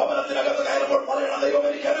വിഷയങ്ങൾ നിന്റെ ഭവനത്തിനകത്ത് കയറുമ്പോൾ പറയണം, ദൈവം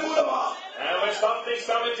എനിക്ക് അനുകൂലമാ. And when something's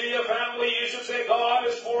coming to your family, you should say, God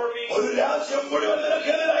is for me. ഒരു രാജ്യം മുഴുവൻ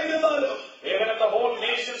നിനക്കെതിരായിരുന്നാലും Even if the whole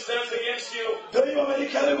nation stands against you, ദൈവം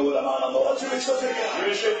എനിക്ക് അനുകൂലമാണെന്ന് ഉറച്ചു വിശ്വസിക്കണം.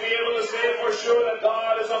 you should be able to say for sure that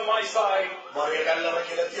God is on my side. Mariya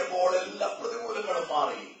കല്ലറയ്ക്കലെത്തിയപ്പോൾ എല്ലാ പ്രതികൂലങ്ങളും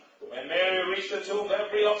മാറി. When Mary reached the tomb,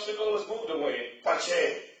 every obstacle was moved away. പക്ഷേ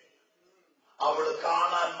അവള്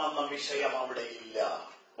കാണാൻ വന്ന വിഷയം അവിടെ ഇല്ല.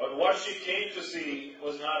 But what she came to see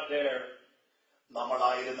was not there.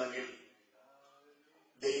 നമ്മളായിരുന്നെങ്കിൽ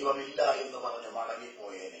ദൈവമില്ല എന്ന് പറഞ്ഞ്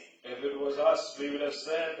മടങ്ങിപ്പോയേനെ. If it was us, we would have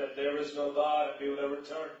said that there is no God and we would have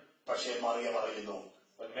returned. പക്ഷേ മറിയ പറയുന്നു,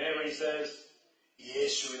 But Mary says,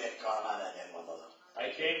 യേശുവിനെ കാണാനാ ഞാൻ വന്നത്. I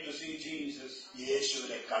came to see Jesus.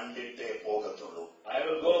 യേശുവിനെ കണ്ടിട്ടേ പോകത്തുള്ളൂ. I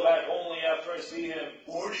will go back only after I see him.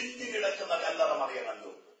 ഒഴിഞ്ഞു കിടക്കുന്ന കല്ലറ മറിയ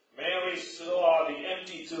കണ്ടു. Mary saw the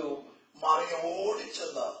empty tomb. Mariya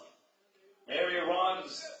ഓടിച്ചെന്ന് Mary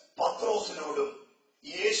runs. പത്രോസിനോടും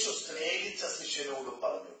യേശു സ്നേഹിച്ച ശിഷ്യനോടും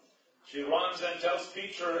പറഞ്ഞു. She runs and tells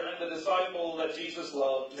Peter and the disciple that Jesus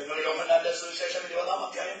loved. നിങ്ങൾ യോഹന്നാന്റെ സുവിശേഷം 20-ാം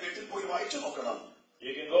അധ്യായം വീട്ടിൽ പോയി വായിച്ചു നോക്കണം.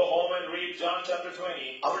 You can go home and read John chapter 20.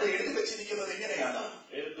 അവിടെ എഴുതി വെച്ചിരിക്കുന്നത് ഇങ്ങനെയാണ്.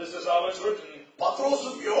 This is how it's written.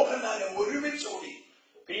 പത്രോസും യോഹന്നാനും ഒരുമിച്ചോടി.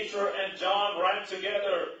 Peter and John ran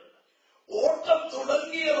together. ഓട്ടം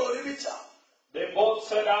തുടങ്ങിയത് ഒരുമിച്ച. They both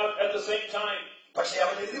set out at the same time. പക്ഷെ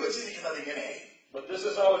അവിടെ എഴുതി വെച്ചിരിക്കുന്നത് ഇങ്ങനെ. But this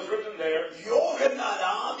is how it's written there. യോഹന്നാൻ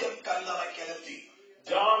ആദ്യം കല്ലറയ്ക്കലെത്തി.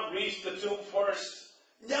 John reached the tomb first.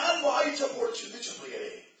 ഞാൻ വായിച്ചപ്പോൾ ചിന്തിച്ചു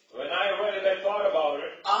പ്രിയരെ. When I read it, I thought about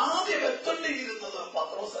it. ആദ്യം എത്തേണ്ടിയിരുന്നത്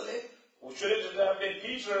പത്രോസല്ലേ? Should it have been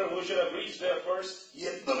Peter who should have reached there first?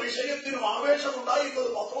 എന്ത് വിഷയത്തിനും ആവേശം ഉണ്ടായിരുന്നത്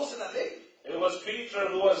പത്രോസിനല്ലേ? It was Peter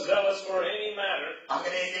who was zealous for any matter.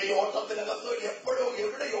 അങ്ങനെയെങ്കിൽ ഈ ഓട്ടത്തിനകത്ത് എപ്പോഴോ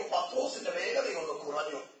എവിടെയോ പത്രോസിന്റെ വേഗതയൊന്ന്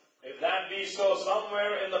കുറഞ്ഞു. If that be so,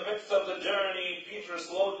 somewhere in the midst of the journey, Peter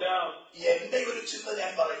slowed down. എന്റെ ഒരു ചിന്ത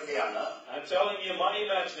ഞാൻ പറയുകയാണ്. I'm telling you my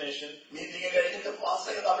imagination. Meeting കഴിഞ്ഞിട്ട്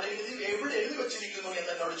പാസ്റ്റർ അവിടെ എവിടെ എഴുതി വെച്ചിരിക്കുന്നു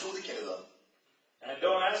എന്ന് എന്നോട് ചോദിക്കരുത്. And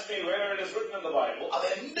don't ask me where it is written in the Bible.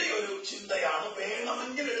 അതെന്റെ ഒരു ചിന്തയാണ്.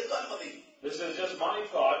 വേണമെങ്കിൽ എടുത്താൽ മതി. This is just my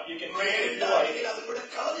thought. You can take it if you like. അത് ഇവിടെ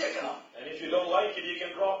കളഞ്ഞേക്കണം. And if you don't like it, you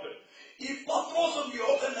can drop it. ഈ പത്രോസും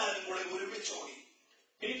യോഹന്നാനും കൂടെ ഒരുമിച്ചോടി.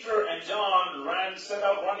 Peter and John set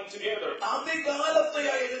out running together.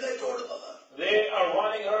 അതികാലത്തെയാ എഴുന്നേറ്റോടുന്നത്. They are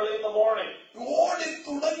running early in the morning. ഓടി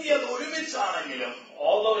തുടങ്ങിയത് ഒരുമിച്ചാണെങ്കിലും,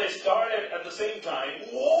 although they started at the same time,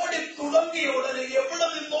 ഓടി തുടങ്ങിയ ഉടനെ എവിടെ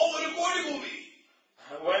നിന്നോ ഒരു കോഴി കൂവി.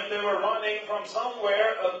 when they were running from somewhere,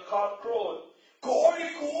 a cock crowed. കോഴി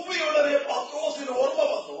കൂവിയ ഉടനെ പത്രോസിന് ഓർമ്മ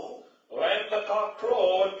വന്നു. When the cock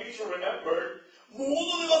crowed, Peter remembered,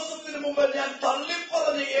 3 ദിവസത്തിന് മുമ്പ് ഞാൻ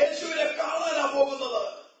തള്ളിപ്പറഞ്ഞ യേശുവിനെ കാണാനാ പോകുന്നത്.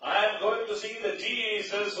 I am going to see the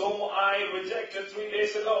Jesus whom I rejected 3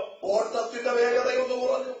 days ago. ഓട്ടത്തിന്റെ വേഗതയൊന്ന്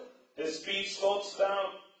കുറഞ്ഞു. His speed slows down.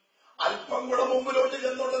 അല്പം കൂടെ മുമ്പിലോട്ട്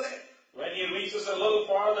ചെന്നുടനെ When he reaches a little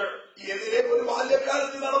farther, എതിരെ ഒരു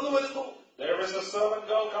ബാല്യക്കാരൻ നടന്നു വരുന്നു. there is a servant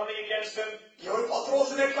girl coming against him. ഇവൾ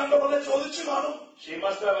പത്രോസിനെ കണ്ടവളെ ചോദിച്ചു കാണും. She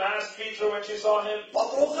must have asked Peter when she saw him,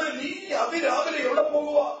 പത്രോസേ, നീ അതിരാവിലെ എവിടെ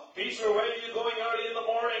പോകുക? Peter, where are you going early in the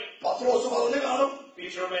morning? പത്രോസ് പറഞ്ഞു കാണും,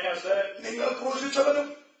 Peter may have said, നിങ്ങൾ ക്രൂശിച്ചവനും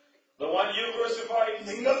the one you crucified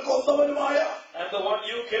നിങ്ങൾ കൊന്നവനുമായ and the one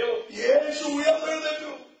you killed, യേശു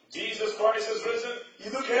ഉയർത്തെഴുന്നേറ്റു. Jesus Christ is risen.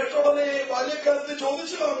 ഇത് കേട്ടോടനെ ബാല്യക്കാരത്ത്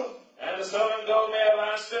ചോദിച്ചു കാണും, And the servant girl may have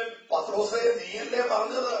asked him, പത്രോസേ, നീയല്ലേ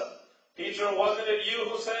പറഞ്ഞത് Peter, wasn't it you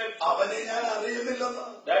who said അവനെ ഞാൻ അറിയുന്നില്ലെന്ന്?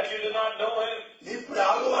 that you did not know him? നീ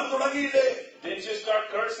പ്രാകുവാൻ തുടങ്ങിയില്ലേ? Didn't you start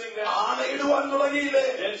cursing them? ആണയിടുവാൻ തുടങ്ങിയില്ലേ?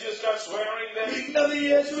 Didn't you start swearing them? പിന്നെ നീ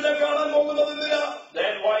യേശുവിനെ കാണാൻ പോകുന്നതെന്തിനാ?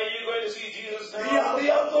 Then why are you going to see Jesus നീ now?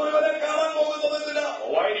 അറിയാത്തവരെ കാണാൻ പോകുന്നതെന്തിനാ?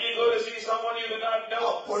 Why do you go to see someone you do not know?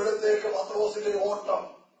 അപ്പോഴത്തേക്ക് പത്രോസിന്റെ ഓട്ടം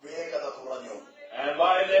വേഗത കുറഞ്ഞു. And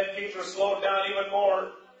by then Peter slowed down even more.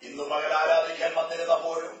 ഇന്ന് പകൽ ആരാധിക്കാൻ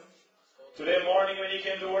വന്നിരുന്നപ്പോഴും Today morning when he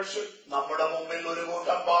came to worship, നമ്മുടെ മുമ്പിൽ ഒരു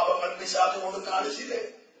കൂട്ടം പാപങ്ങൾ പിശാച് കൊണ്ട് കാണിച്ചില്ലേ?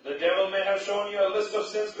 the devil may have shown you a list of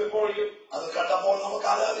sins before you. അത് കണ്ടപ്പോൾ നമുക്ക്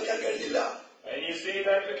ആരാധിക്കാൻ കഴിഞ്ഞില്ല. And you see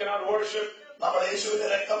that we cannot worship. നമ്മൾ യേശുവിന്റെ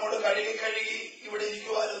രക്തം കൊണ്ട് കഴുകി ഇവിടെ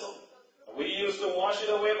ഇരിക്കുവായിരുന്നു. We used to wash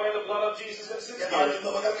it away by the blood of Jesus and sit എന്നാൽ here.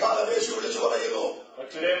 ഇന്ന് പകൽക്കാലം യേശു വിളിച്ചു പറയുന്നു, But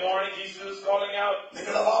today morning Jesus is calling out,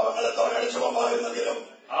 നിങ്ങളുടെ പാപങ്ങളെ തോരടിച്ചു പോകാമെന്നെങ്കിലും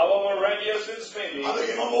however red your sins may be, അത്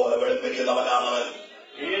ഹിമം പോലെ വെളുപ്പിക്കുന്നവനാണവൻ.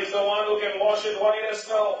 he is the one who can wash it white as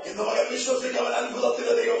snow. ഇന്ന് മകൻ വിശ്വസിക്കവൻ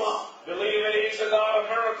അത്ഭുതത്തിന്റെ ദൈവമാ. Believe it, he is a God of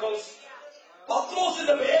miracles.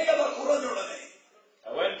 പത്രോസിന്റെ വേഗത കുറഞ്ഞുടനെ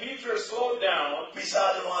And when Peter slowed down,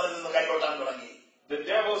 പിശാചുമാരിൽ നിന്ന് കൈകൊട്ടാൻ തുടങ്ങി. the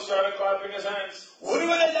devil started clapping his hands.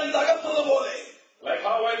 ഒരുവനെ ഞാൻ തകർത്തതുപോലെ Like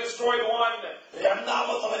how I destroyed one,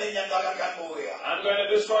 രണ്ടാമത്തവനെ ഞാൻ തകർക്കാൻ പോവുകയാണ്. I'm going to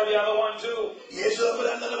destroy the other one too. യേശു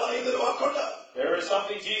തമ്പുരാൻ തന്നെ പറയുന്നൊരു വാക്കുണ്ട്, There is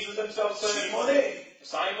something Jesus himself said, ശിമോനേ,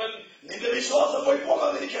 Simon, നിന്റെ വിശ്വാസം പോയി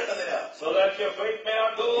പോകാതിരിക്കേണ്ടതിന് so that your faith may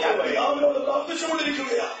not go ഞാൻ away. പിതാവിനോട്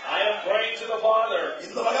പ്രാർത്ഥിച്ചുകൊണ്ടിരിക്കുകയാണ്. I am praying to the Father.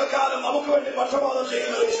 ഇന്ന് പകൽക്കാലം നമുക്ക് വേണ്ടി പക്ഷപാതം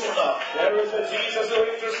ചെയ്യുന്ന ഒരു യേശുണ്ട്. There is a Jesus who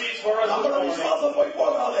intercedes for us this നമ്മുടെ morning, വിശ്വാസം പോയി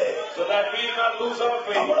പോകാതെ, so that we do not lose our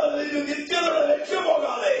faith, നമ്മുടെ നിത്യതയുടെ ലക്ഷ്യം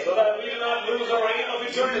പോകാതെ, so that we do not lose our aim of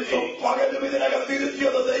eternity. പകലും ഇതിനകം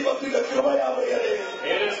തിരുത്തിയത് ദൈവത്തിന്റെ കൃപയാവുകയേ.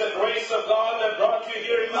 It is the grace of God that brought you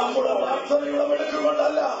here this നമ്മുടെ morning. പ്രാർത്ഥനയുടെ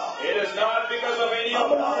വെടുക്കുകൊണ്ടല്ല, It is not because of any of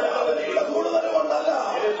നമ്മുടെ ആരാധനയുടെ കൂടുതൽ കൊണ്ടല്ല,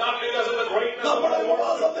 It is not because of the greatness of നമ്മുടെ our work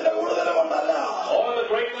ഉപവാസത്തിന്റെ കൂടുതൽ കൊണ്ടല്ല, or the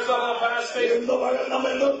greatness of our fasting, ഇന്ന് പകൽ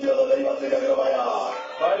നമ്മെ നിർത്തിയത് ദൈവത്തിന്റെ കൃപയാ.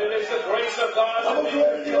 but it is the grace of God that നമുക്ക്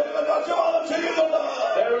വേണ്ടി ഒരുവൻ പക്ഷപാതം ചെയ്യുന്നുണ്ട്.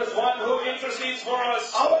 there is one who intercedes for us.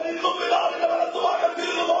 അവൻ ഇന്നും പിതാവിന്റെ വലത്തുഭാഗം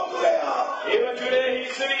തിരിഞ്ഞു നോക്കുകയാ. Even today he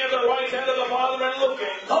is sitting at the right hand of the Father and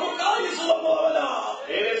looking. നമുക്ക് ആയുസ്സ് തന്നവനാ.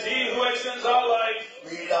 It is he who extends our life.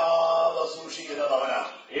 വീഴാതെ സൂക്ഷിക്കുന്നവനാ.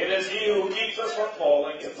 It is he who keeps us from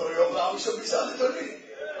falling. എത്രയോ പ്രാവശ്യം പിശാച് തള്ളി,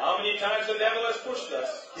 How many times the devil has pushed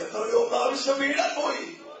us? എത്രയോ പ്രാവശ്യം വീഴാൻ പോയി.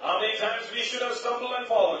 How many times we should have stumbled and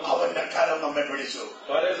fallen? അവന്റെ കരം നമ്മെ പിടിച്ചു.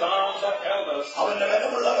 But his arms upheld us. അവന്റെ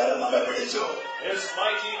ബലമുള്ള കരം നമ്മെ പിടിച്ചു. His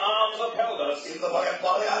mighty arms upheld us. ഇന്ന് മകൻ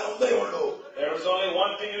പറയാൻ ഒന്നേ ഉള്ളൂ, There is only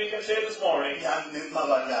one thing we can say this morning. ഞാൻ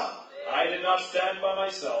നിന്നതല്ല, I did not stand by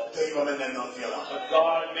myself, ദൈവം എന്നെ നിർത്തിയതാ. but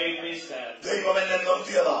God made me stand. ദൈവം എന്നെ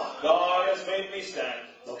നിർത്തിയതാ. God has made me stand.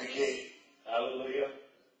 നോക്കിക്കേ, Hallelujah.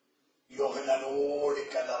 Yohannan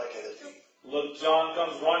ഓടിക്കല്ലറക്കെടുത്തി Look, John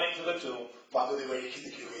comes running to the tomb. പകുതി വഴിക്ക്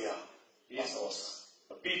നിൽക്കുകയാ.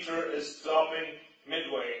 Peter is stopping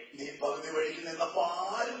midway. നീ പകുതി വഴിക്ക് നിന്നപ്പോ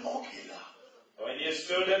ആരും നോക്കിയില്ല. When you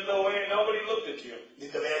stood in the way, nobody looked at you.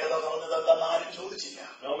 നിന്റെ വേഗത പറഞ്ഞതെന്താന്ന് ആരും ചോദിച്ചില്ല.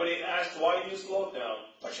 Nobody asked why you slowed down.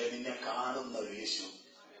 പക്ഷെ നിന്നെ കാണുന്ന ഒരു യേശു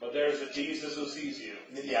But there is a Jesus who sees you.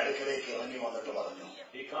 നിന്റെ അടുക്കലേക്ക് ഇറങ്ങി വന്നിട്ട് പറഞ്ഞു,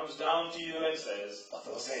 He comes down to you and says,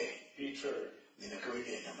 പത്രോസേ, Peter, നിനക്ക്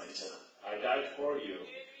വേണ്ടിയാ ഞാൻ മരിച്ചത്. I died for you.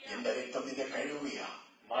 എന്റെ രക്തം നിന്നെ കഴുകുകയാ.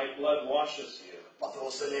 My blood washes you.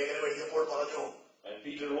 പത്രോസ് ലേഖനം എഴുതിയപ്പോൾ പറഞ്ഞു, When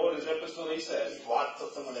Peter wrote his epistle, he ഈ says,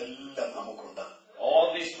 വാഗ്ദത്തങ്ങളെല്ലാം നമുക്കുണ്ട്. all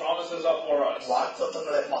these promises are for us.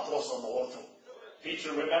 വാഗ്ദത്തങ്ങളെ പത്രോസ് ഒന്ന് ഓർത്തു.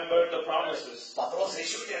 Peter remembered the promises. പത്രോസ്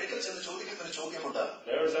യേശുവിന്റെ അടുക്കൽ ചെന്ന് ചോദിക്കുന്ന ഒരു ചോദ്യമുണ്ട്.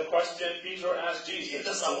 There is a question Peter asked Jesus.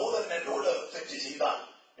 എന്റെ സഹോദരൻ എന്നോട് തെറ്റ് ചെയ്താൽ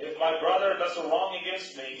If my brother does a wrong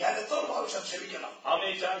against me, ഞാൻ എത്ര പ്രാവശ്യം ക്ഷമിക്കണം? how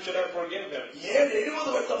many times should I forgive him?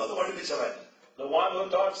 770 വട്ടമെന്ന് പഠിപ്പിച്ചവൻ The one who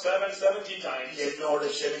taught 770 times. എന്നോട്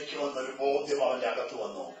ക്ഷമിക്കുമെന്നൊരു ബോധ്യം അവന്റെ അകത്ത്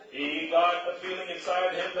വന്നു. He got the feeling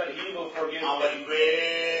inside him that he will forgive അവൻ him.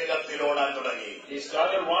 വേഗത്തിലോടാൻ തുടങ്ങി. He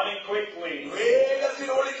started running quickly.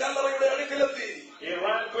 വേഗത്തിലോടി കല്ലറയുടെ അടുക്കലെത്തി. He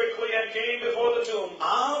ran quickly and came before the tomb.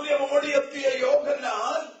 ആദ്യം ഓടിയെത്തിയ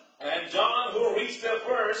യോഹന്നാൻ And John, who reached there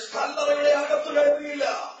first, കല്ലറയുടെ അകത്ത് കയറിയില്ല.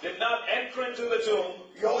 did not enter into the tomb.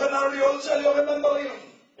 യോഹന്നാനോട് ചോദിച്ചാൽ യോഹന്നാൻ പറയും,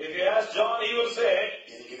 If you ask John, he will say,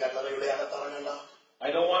 എനിക്ക് കല്ലറയുടെ അകത്തിറങ്ങണ്ട,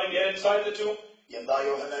 I don't want to get inside the tomb. എന്താ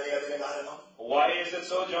യോഹന്നാനെ അതിന് കാരണം? Why is it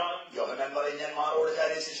so, John? യോഹന്നാൻ പറയും, ഞാൻ മാറോട്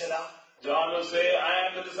കാര്യ ശിഷ്യനാ. John will say, I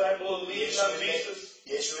am the disciple leading of Jesus.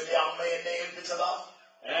 യേശുവിന്റെ അമ്മ എന്നെ ഏൽപ്പിച്ചതാ.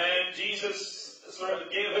 And Jesus sort of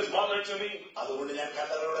gave his mother to me. അതുകൊണ്ട് ഞാൻ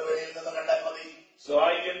കല്ലറയുടെ വെളിയിൽ നിന്ന് കണ്ടാൽ മതി. So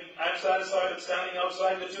I'm satisfied of standing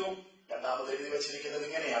outside the tomb. രണ്ടാമത് എഴുതി വെച്ചിരിക്കുന്നത്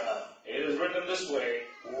ഇങ്ങനെയാണ്. It is written this way.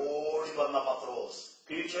 ഓടി വന്ന പത്രോസ്,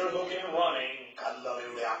 Peter, who came running,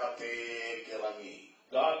 കല്ലറയുടെ അകത്തേക്ക് ഇറങ്ങി.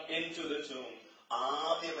 got into the tomb.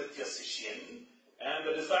 ആദ്യമെത്തിയ ശിഷ്യൻ, And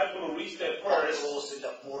the disciple who reached there first പത്രോസിന്റെ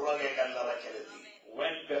പുറകെ കല്ലറയ്ക്കലെത്തി.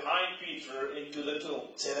 went behind Peter into the tomb.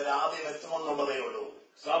 ചിലർ ആദ്യം എത്തുമെന്നുള്ളതേ ഉള്ളൂ.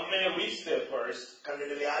 Some may reach there first.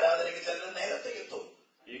 കണ്ടിട്ടില്ലേ, ആരാധനയ്ക്ക് ചിലർ നേരത്തെ എത്തും.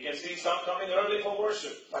 You can see some coming early for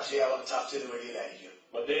worship, പക്ഷേ അവർ ചർച്ചിന് വെളിയിലായിരിക്കും.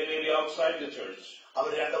 but they may be outside the church.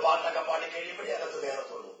 അവർ രണ്ട് പാട്ടൊക്കെ പാടി കഴിയുമ്പോഴേ അകത്ത്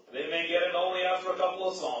കയറത്തുള്ളൂ. They may get it only after a couple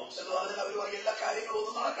of songs. എന്ന് പറഞ്ഞാൽ അവർ പറയും, എല്ലാ കാര്യങ്ങളും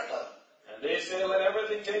ഒന്ന് നടക്കട്ടെ, And they say, let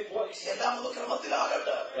everything take place. എല്ലാം ഒന്ന്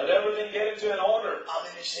ക്രമത്തിലാകട്ടെ, Let everything get into an order.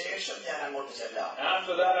 അതിനുശേഷം ഞാൻ അങ്ങോട്ട് ചെല്ലാം.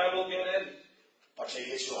 After that I will get in. പക്ഷേ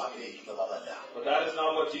യേശു ആഗ്രഹിക്കുന്നത് അതല്ല. But that is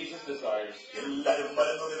not what Jesus desires. എല്ലാവരും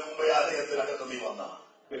വരുന്നതിന് മുമ്പേ ആലയത്തിനകത്ത് നീ വന്ന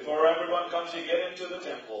Before everyone comes, you get into the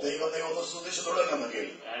temple. ദൈവത്തെ ഒന്ന് സ്തുതിച്ചു തുടങ്ങുമെങ്കിൽ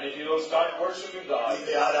And if you will start worshiping God,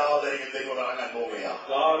 നിന്റെ ആരാധനയിൽ ദൈവം ഇറങ്ങാൻ പോവുകയാണ്.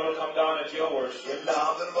 God will come down at your worship. എല്ലാ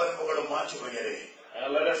അതിർവരമ്പുകളും മാറ്റുകയേ.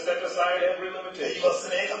 And let us set aside every limitation. ദൈവ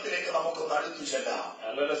സ്നേഹത്തിലേക്ക് നമുക്കൊന്ന് അടുത്തു ചെല്ലാം.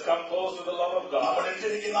 And let us come close to the love of God. നമ്മൾ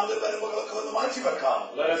ഇട്ടിരിക്കുന്ന അതിർവരമ്പുകളൊക്കെ ഒന്ന് മാറ്റിവെക്കാം.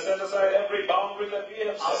 Let us set aside every boundary that we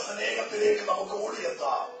have ആ set. സ്നേഹത്തിലേക്ക് നമുക്ക്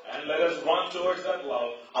ഓടിയെത്താം. And let us run towards that love.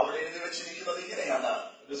 അവിടെ എഴുതി വെച്ചിരിക്കുന്നത് ഇങ്ങനെയാണ്.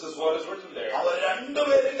 This is what is written there. അവർ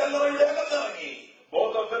രണ്ടുപേരും കല്ലറയുടെ അകത്തിറങ്ങി.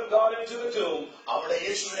 Both of them got into the tomb അവിടെ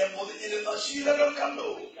യേശുവിനെ പൊതിഞ്ഞിരുന്ന ശീലകൾ കണ്ടു.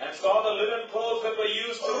 and saw the linen clothes that were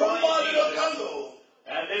used to bind റുമാലുകൾ Jesus. കണ്ടു.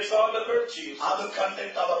 And they saw the kerchiefs. അത്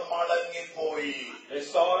കണ്ടിട്ട് അവർ മടങ്ങിപ്പോയി. They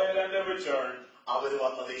saw it and they returned. അവർ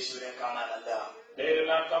വന്നത് യേശുവിനെ കാണാനല്ല. They did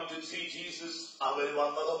not come to see Jesus. അവർ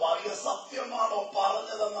വന്നത് മറിയ സത്യമാണോ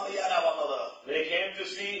പറഞ്ഞതെന്നറിയാനാ വന്നത്. They came to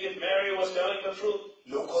see if Mary was telling the truth.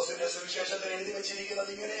 ലൂക്കോസിന്റെ സുവിശേഷത്തിൽ എഴുതി വെച്ചിരിക്കുന്നത്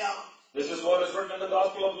ഇങ്ങനെയാ. This is what is written in the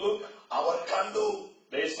Gospel of Luke. അവർ കണ്ടു,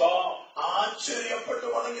 They saw ആശ്ചര്യപ്പെട്ടു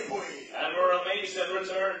മടങ്ങിപ്പോയി. and were amazed and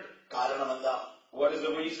returned. കാരണം എന്താ? What is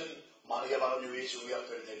the reason? Mariya പറഞ്ഞു യേശു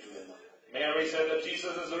ഉയർത്തെഴുന്നേറ്റു എന്ന്. Mary said that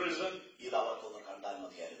Jesus is risen. ഇത് അവർക്കൊന്ന് കണ്ടാൽ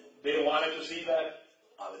മതിയായിരുന്നു. They wanted to see that.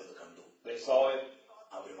 അവരിത് കണ്ടു. They saw it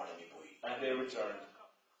അവർ മടങ്ങിപ്പോയി. and they returned.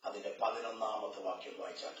 അതിന്റെ 11-ാമത്തെ വാക്യം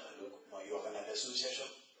വായിച്ചാട്ട് യോഹന്നാന്റെ സുവിശേഷം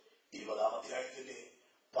 20-ാം അധ്യായത്തിന്റെ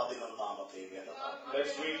 11-ാമത്തെ വേദഭാഗം.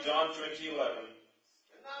 Let's read John 20:11.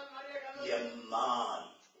 എന്നാൽ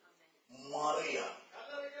മറിയ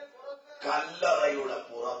കല്ലറയുടെ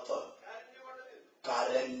പുറത്ത്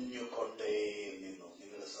കരഞ്ഞുകൊണ്ടേ നിന്നു.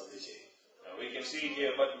 നിങ്ങൾ ശ്രദ്ധിച്ചേ. Now we can see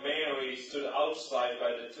here, but Mary stood outside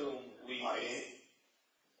by the tomb weeping. മറിയേ,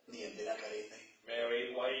 നീ എന്തിനാ കരയുന്നേ? Mary,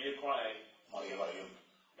 why are you crying? Mariya പറയും,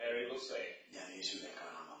 Mary will say, ഞാൻ യേശുവിനെ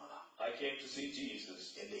കാണാൻ വന്നതാ. I came to see Jesus.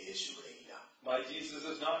 എന്റെ യേശു ഇവിടെ ഇല്ല. My Jesus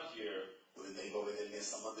is not here. ഒരു ദൈവവേദനെ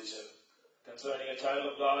സംബന്ധിച്ച് Concerning a child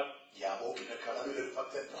of God, യാബോക്കിന്റെ കടവിൽ ഒരു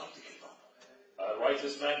ഭക്തൻ പ്രാർത്ഥിക്കുന്നു. a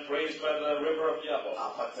righteous man prays by the river of ആ Jabbok.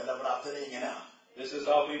 ഭക്തന്റെ പ്രാർത്ഥന ഇങ്ങനെ, This is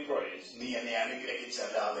how he prays. നീ എന്നെ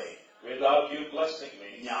അനുഗ്രഹിച്ചല്ലാതെ Without you blessing me,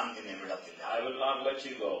 ഞാൻ നിന്നെ വിടത്തില്ല. I will not let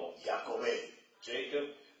you go. യാക്കോബേ, Jacob,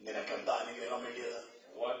 നിനക്കെന്താ അനുഗ്രഹം വേണ്ടിയത്?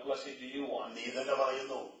 what blessing do you want? നീ തന്നെ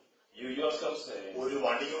പറയുന്നു, You yourself say, ഒരു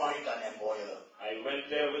വടിയുമായിട്ടാണ് ഞാൻ പോയത്. I went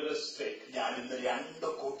there with a stick. ഞാൻ ഇന്ന്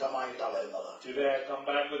 2 കൂട്ടമായിട്ടാ വരുന്നത്. Today I come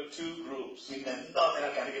back with 2 groups. പിന്നെന്താ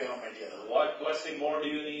നിനക്ക് അനുഗ്രഹം വേണ്ടിയത്? What blessing more do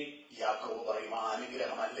you need? യാക്കോബ് പറയും, ആ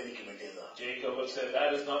അനുഗ്രഹമല്ല എനിക്ക് വേണ്ടിയത്. Jacob will say, that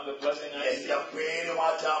is not the blessing I എന്റെ seek. പേര്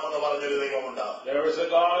മാറ്റാമെന്ന് പറഞ്ഞൊരു ദൈവമുണ്ട്. There is a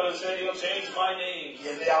God who said he'll change my name.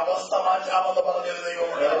 എന്റെ അവസ്ഥ മാറ്റാമെന്ന് പറഞ്ഞൊരു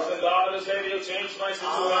ദൈവമുണ്ട്. There is a God who said he'll change my ആ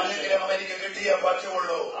situation. അനുഗ്രഹം എനിക്ക് കിട്ടിയേ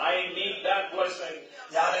പറ്റുള്ളൂ. I need that blessing.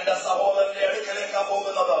 ഞാൻ എന്റെ സഹോദരന്റെ അടുക്കലേക്കാ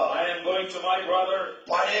പോകുന്നത്. I am going to my brother.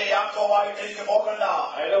 പഴയ യാക്കോവായിട്ട് എനിക്ക് പോകണ്ട.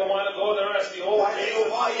 I don't want to go there as the old പഴയ Jacob.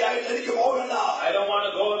 ഉപായിയായിട്ട് എനിക്ക് പോകണ്ട. I don't want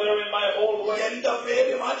to go there in my old way. എന്റെ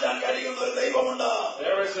പേര് മാറ്റാൻ കഴിയുന്ന ഒരു ദൈവമുണ്ട്.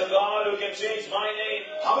 There is a God who can change my name.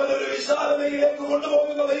 അവനൊരു വിശാലതയിലേക്ക്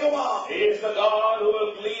കൊണ്ടുപോകുന്ന ദൈവമാ. He is the God who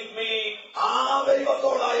will lead me. ആ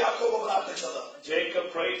ദൈവത്തോടാ യാക്കോബ് പ്രാർത്ഥിച്ചത്. Jacob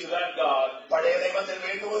prayed to that God. പഴയ നിയമത്തിൽ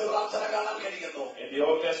വീണ്ടും ഒരു പ്രാർത്ഥന കാണാൻ കഴിയുന്നു. In the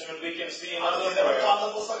Old Testament we can see അത് another prayer.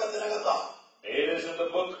 പുസ്തകത്തിനകത്താ. It is in the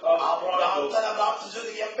book ആ of Chronicles. പ്രാർത്ഥന പ്രാർത്ഥിച്ചത്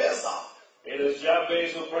എബേസ. It is Jabez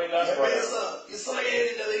who prayed that prayer. എബേസ്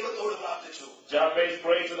ഇസ്രായേലിന്റെ ദൈവത്തോട് പ്രാർത്ഥിച്ചു. Jabez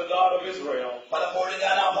prayed to the God of Israel. പലപ്പോഴും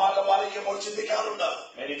ഞാൻ ആ ഭാഗം വായിക്കുമ്പോൾ ചിന്തിക്കാറുണ്ട്.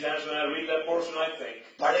 Many times when I read that portion I think,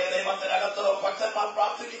 പഴയ നിയമത്തിനകത്ത് ഭക്തന്മാർ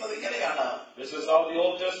പ്രാർത്ഥിക്കുന്നത് ഇങ്ങനെയാണ്. this is how the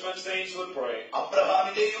Old Testament saints would pray.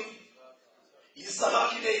 അബ്രഹാമിന്റെയും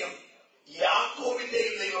ഇസഹാക്കിന്റെയും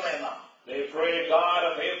യാക്കോബിന്റെയും ദൈവമെന്ന They prayed God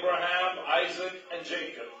of Abraham, Isaac, and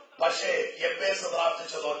Jacob. പക്ഷേ യബ്ബേസ്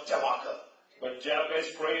പ്രാർത്ഥിച്ചത് ഒറ്റ വാക്ക്. But Jabez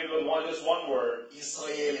prayed with just one word.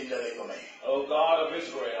 ഇസ്രായേലിന്റെ ദൈവമേ. O God of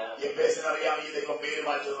Israel. യബ്ബേസിന് അറിയാം ഈ ദൈവം പേര്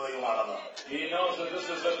മാറ്റുന്ന ദൈവമാണെന്ന്. He knows that this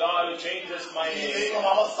is the God who changes my name. ഈ ദൈവം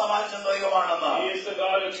അവസ്ഥ മാറ്റുന്ന ദൈവമാണെന്ന്. He is the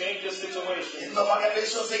God who changes situations. ഇന്ന് പകൽ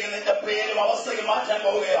വിശ്വസിക്കുന്ന നിന്റെ പേരും അവസ്ഥയും മാറ്റാൻ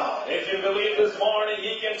പോവുകയാണ്. If you believe this morning,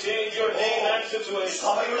 He can change your name and situation.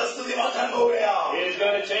 സഭയുടെ സ്ഥിതി മാറ്റാൻ പോവുകയാണ്. He is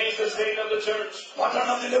going to change the state of the church.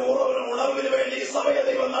 പട്ടണത്തിന്റെ ഉണർവിന് വേണ്ടി സഭയെ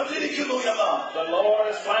ദൈവം നട്ടിരിക്കുന്നു എന്ന്. The Lord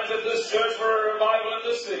has planted this church for a revival in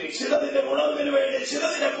this city. ചിലതിന്റെ ഉണർവിന് വേണ്ടി,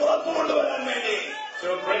 ചിലതിനെ പുറത്തു കൊണ്ടുവരാൻ വേണ്ടി,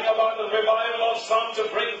 to bring about the revival of some, to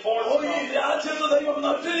bring forth ഈ രാജ്യത്ത് ദൈവം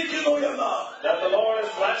നട്ടിരിക്കുന്നു എന്ന്. that the Lord has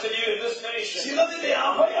planted you in this nation. ചിലതിന്റെ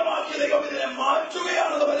അഭയമാക്കി ദൈവം ഇതിനെ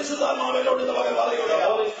മാറ്റുകയാണെന്ന് പരിശുദ്ധാത്മാവിനോട് ഇന്ന് പകൽ പറയുകയാണ്.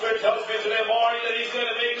 The Holy Spirit tells me today morning that He's going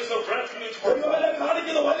to make this a refuge for you. ദൈവം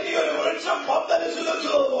കാണിക്കുന്ന വലിയൊരു വൃക്ഷം പന്തലിച്ചു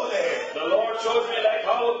നിൽക്കുന്നതുപോലെ, The Lord shows me like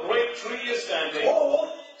how a great tree is standing.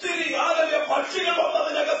 ഒത്തിരി ആലയ പക്ഷികൾ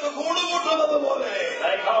വന്നതിനകത്ത് കൂടുകൂട്ടുന്നത് പോലെ,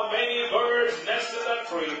 like how many birds nest in that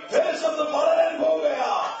tree. ദേശത്ത് വളരാൻ പോവുകയാ.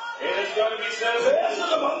 It is going to be said.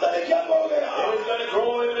 ദേശത്ത് പന്തലിക്കാൻ പോവുകയാ. It is going to grow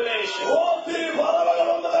in the nation. ഒത്തിരി പറവകൾ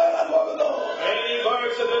വന്ന് കയറാൻ പോകുന്നു. Many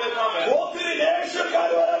birds are going to come in. ഒത്തിരി നേഷക്കാർ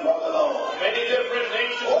വരാൻ പോകുന്നു. Many different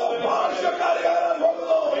nations are going to come in. ഭാഷക്കാർ കയറാൻ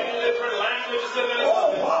പോകുന്നു. Many different languages are going to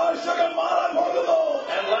come in. ഭാഷകൾ മാറാൻ പോകുന്നു.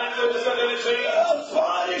 And languages are going to change.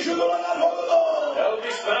 Spanish തുടങ്ങാൻ പോകുന്നു. There will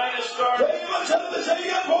be Spanish starting. ദൈവം ചെറുത്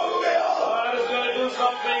ചെയ്യാൻ പോകുകയാ. God is going to do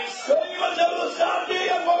something. ദൈവം ചെറുത് സ്റ്റാർട്ട്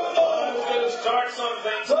ചെയ്യാൻ പോകുന്നു. God is going to start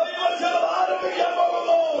something. ദൈവം ചെറുത് ആരംഭിക്കാൻ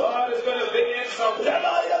പോകുന്നു. God is going to begin something.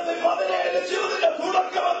 2017 ചെറുതിന്റെ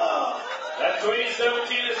തുടക്കമെന്ന്. That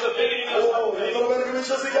 2017 is the beginning of something. നിങ്ങൾക്ക്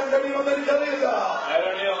വിശ്വസിക്കാൻ കഴിയുമെന്ന് എനിക്കറിയില്ല. I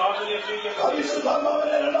don't know how many of you can believe.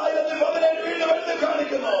 പരിശുദ്ധാത്മാവിനെ 2017 വീണ്ടും എടുത്ത്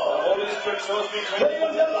കാണിക്കുന്നു. The Holy Spirit shows me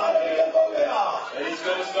ദൈവം ചെറുത് ആരംഭിക്കാൻ പോകുകയാ. that He's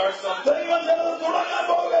going to start something. ദൈവം ചെറുത് തുടങ്ങാൻ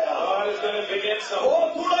പോകുകയാ. God is going to begin something.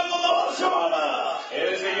 തുടങ്ങുന്ന വർഷമാണ്. It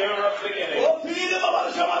is a year of beginning. തീരുന്ന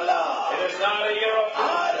വർഷമല്ല. It is not a year of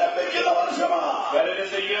beginning. ആരംഭിക്കുന്ന വർഷമാണ്. But it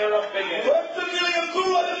is a year of beginning. വ്യക്തികളെയും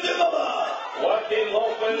തൂവലും തിന്നത്. What did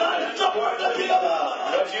open? നഷ്ടപ്പെട്ടിരുന്നത്.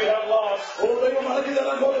 What you have lost. ദൈവം മടക്കി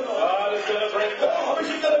തരാൻ പോകുന്നു. God is going to bring back.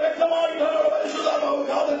 അഭിഷിക്തനെ വ്യക്തമായിട്ടാണ് പരിശുദ്ധാത്മാവ്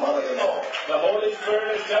കാതിൽ പറയുന്നു. The Holy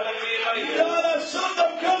Spirit is telling me in my ear. ഞാൻ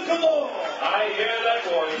ശബ്ദം കേൾക്കുന്നു. I hear that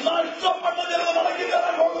voice. നഷ്ടപ്പെട്ട ചിലത് മടക്കി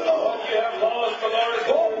തരാൻ പോകുന്നു. What you have lost, the Lord is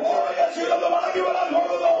going to bring back. ചിലത് മടക്കി വരാൻ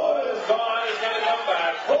പോകുന്നു. God is going to come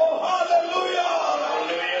back. Hallelujah.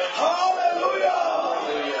 Hallelujah.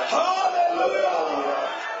 Hallelujah. Hallelujah.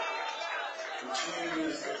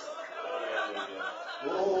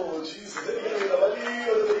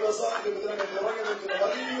 വലിയൊരു ദൈവസാന്നിധ്യം ഇതിനകത്ത് ഇറങ്ങി നിൽക്കുന്ന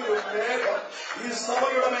വലിയൊരു മേഘം ഈ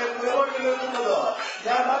സഭയുടെ മേൽ ഇറങ്ങി നിൽക്കുന്നത്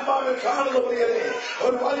ഞാൻ ആത്മാവിൽ കാണുന്ന പ്രിയരെ.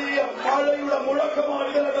 ഒരു വലിയ മഴയുടെ മുഴക്കമാണ്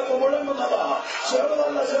ഇതിനകത്ത് മുഴങ്ങുന്നത്.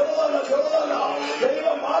 ചെറുതല്ല, ചെറുതല്ല, ചെറുതല്ല.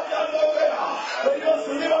 ദൈവം മാറ്റാൻ പോവുകയാ. ദൈവം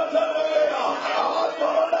സ്ഥിതി മാറ്റാൻ പോവുകയാ.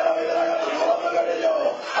 ആത്മമണ്ഡലം ഇതിനകത്ത് തുറന്നു കഴിഞ്ഞു.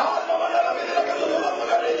 ആത്മമണ്ഡലം ഇതിനകത്ത് തുറന്നു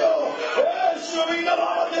കഴിഞ്ഞു. യേശുവിന്റെ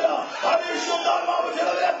നാമത്തില് പരിശുദ്ധാത്മാവ്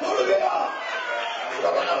ചിലതിനെ തൊടുകയാ.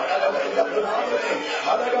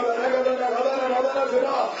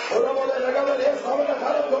 അവന്റെ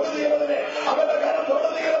കരം തൊടുതീരതിനെ, അവന്റെ കരം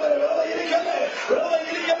തൊടുതീരതിനെ വെറുതെ ഇരിക്കല്ലേ, വെറുതെ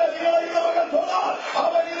ഇരിക്കല്ലേ. നിങ്ങളെ ഈ മകൻ തൊടാൻ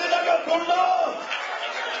അവൻ ഇതിനകത്തുണ്ട്.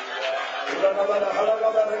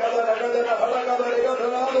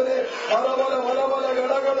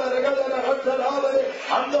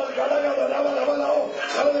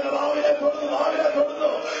 നാവിനെ തൊടുന്നു, നാവിനെ തൊടുന്നു,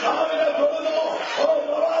 നാവിനെ തൊടുന്നു. ഓ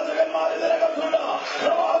പ്രവാചകന്മാർ ഇതിനകത്തുണ്ട്,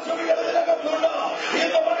 പ്രവാചകർ ഇതിനകത്തുണ്ട്.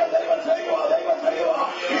 ഇന്ന് മകൻ ദൈവം ചെയ്യുക, ദൈവം ചെയ്യുക.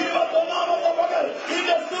 21ാമത്തെ മകൻ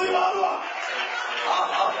ഇതിന്റെ സ്ഥിതി മാറുക.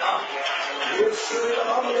 യേശുവിന്റെ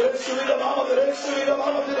നാമത്തിൽ, യേശുവിന്റെ നാമത്തിൽ, യേശുവിന്റെ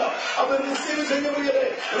നാമത്തിൽ അവർ റിസീവ് ചെയ്യുകയെ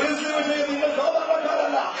റിസീവ് ചെയ്ത് നിങ്ങൾ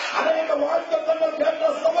സാധാരണക്കാരല്ല. അനേക വാഗ്ദത്തങ്ങൾ കേട്ട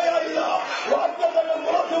സമയമായില്ല. വാഗ്ദത്തങ്ങൾ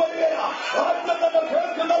പുറത്തു വരികയാ. വാഗ്ദത്തങ്ങൾ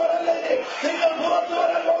കേൾക്കുന്നവരല്ലേ നിങ്ങൾ പുറത്തു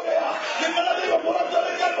വരാൻ പോകുകയാ. നിങ്ങളുടെ ദൈവം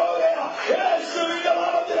പുറത്തെടുക്കാൻ പോകുകയാ. യേശുവിന്റെ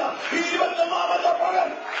നാമത്തിൽ 21ാമത്തെ മകൻ.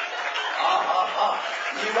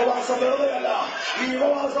 ഈ ഉപവാസം വെറുതെയല്ല, ഈ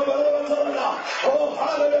ഉപവാസം വെറുതെ വെച്ചതല്ല. ഓ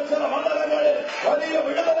ഹാലലൂയ. ചില മണ്ഡലങ്ങളിൽ വലിയ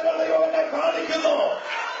വിടുതലുകൾ ദൈവം എന്നെ കാണിക്കുന്നു.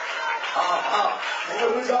 നിങ്ങൾ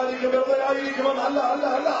വിചാരിക്കും വെറുതെയായിരിക്കുമെന്ന്. അല്ല, അല്ല,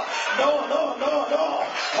 അല്ല. No, no, no, no.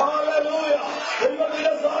 Hallelujah.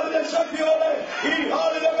 ദൈവത്തിന്റെ സാന്നിധ്യ ശക്തിയോടെ ഈ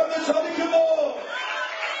ഹാളിനകത്ത് ചലിക്കുന്നു.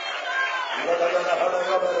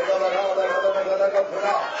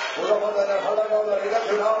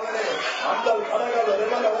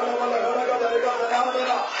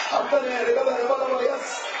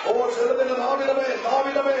 ഓ ചെറുതിന്റെ നാവിടമേ,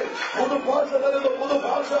 നാവിടമേ പുതുഭാഷ തരുന്നു,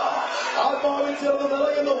 പുതുഭാഷ. ആത്മാ ആത്മാവിൽ ചേർന്ന്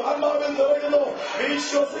നിറയുന്നു, ആത്മാവിൽ നിറയുന്നു.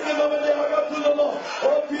 വിശ്വസിക്കുന്നവന്റെ അകത്തു നിന്നു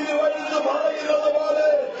തിരുവഴുത്ത് പറയുന്നത് പോലെ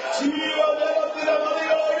ജീവജലത്തിലെ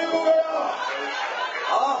നദികൾ ഒഴുകുകയാ.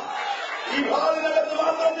 ഈ ഭാഗത്തിനകത്ത്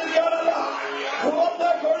മാത്രം തിരിക്കാനല്ല,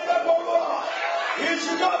 പുറത്തേക്ക് ഒഴുകാൻ പോകുക. ഈ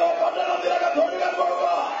ശിക്കാഗോ പട്ടണത്തിനകത്ത് ഒഴുകാൻ പോകുക.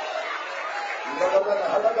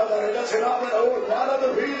 ഞാനത്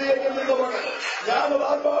ഭീതിയെങ്കിൽ നിന്നുകൊണ്ട് ഞാനത്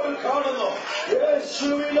ആത്മാവിൽ കാണുന്നു.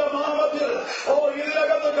 യേശുവിന്റെ നാമത്തിൽ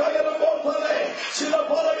ഇതിനകത്ത് കയറുമ്പോൾ തന്നെ ചില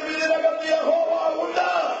പറയും ഇതിനകത്ത് യഹോവ ഉണ്ട്.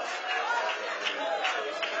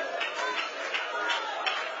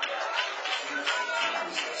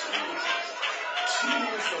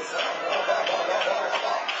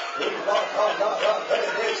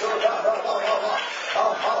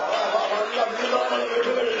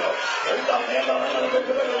 എല്ലാ നിയന്ത്രണങ്ങളും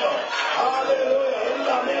വിട്ടുകഴിഞ്ഞോ?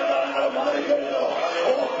 എല്ലാ നിയന്ത്രണങ്ങളും മാറിക്കഴിഞ്ഞോ?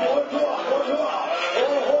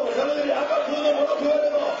 ചിലതിന്റെ അകത്തു നിന്ന് പുറത്തു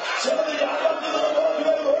വരുന്നു, ചിലതിന്റെ അകത്തു നിന്ന് പുറത്തു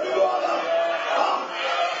വരുന്നു. ഒഴിവാണ്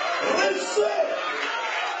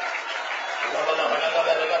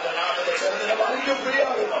ചെറുതിന് മൈൻഡ് ഫ്രീ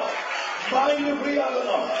ആകുന്നു. മൈൻഡ് ഫ്രീ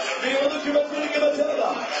ആകുന്നു. നീ ഒതുക്കി വെച്ചിരിക്കുന്ന ചെറുത,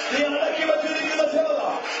 നീ അടക്കി വെച്ചിരിക്കുന്ന ചെറുത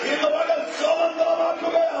ഇന്ന് പകൽ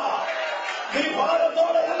സ്വതന്ത്രമാക്കുകയാ. നീ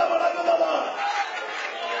ഭാരത്തോടെയല്ല മടങ്ങുന്നത്.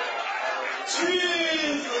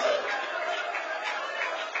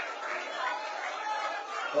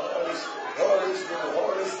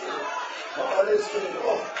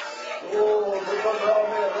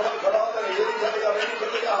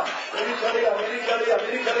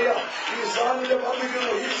 എനിക്കറിയാം. ഈ സാന്നിധ്യം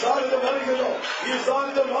വർദ്ധിക്കുന്നു, ഈ സാന്നിധ്യം വർദ്ധിക്കുന്നു, ഈ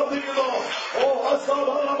സാന്നിധ്യം വർദ്ധിക്കുന്നു.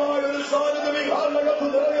 അസാധാരണമായ ഒരു സാന്നിധ്യം ഈ കാലിനകത്ത്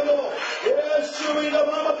നിറയുന്നു. യേശുവിന്റെ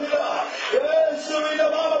നാമത്തില, യേശുവിന്റെ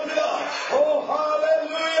നാമത്തില.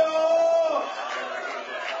 ഹല്ലേലൂയ.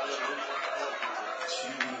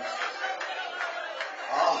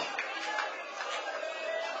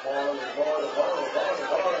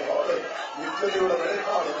 നിത്യതയുടെ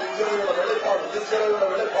വെളിപ്പാട്, നിത്യതയുടെ വെളിപ്പാട്, നിത്യതയുടെ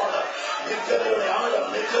വെളിപ്പാട്, നിത്യതയുടെ ആഴം,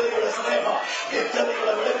 നിത്യതയുടെ സ്നേഹം,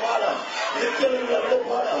 നിത്യതയുടെ വെളിപ്പാട്, നിത്യതയുടെ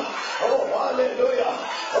വെളിപ്പാട്. Hallelujah,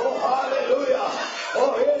 hallelujah.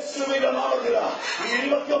 യേശുവിന്റെ നാമത്തില ഈ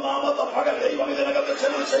 21ാമത്തെ പകൽ ദൈവം ഇതിനകത്ത്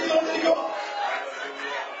ചെന്ന് ചെയ്തുകൊണ്ടിരിക്കുക.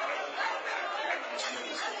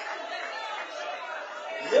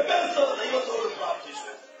 ദൈവത്തോട്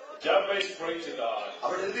പ്രാർത്ഥിച്ചു. Jabez prayed to God.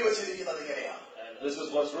 അവിടെ എഴുതി വച്ചിരിക്കുന്നത് ഇങ്ങനെയാണ്. And this is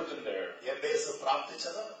what's written there. Jabez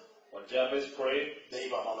പ്രാർത്ഥിച്ചത് When Jabez prayed,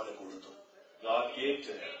 ദൈവം അവന് കൊടുത്തു. God gave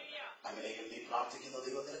to him. അങ്ങനെയെങ്കിൽ നീ പ്രാർത്ഥിക്കുന്ന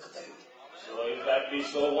ദൈവം നിനക്ക് തരും. So if that be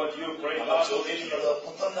so, what you pray, God will give you.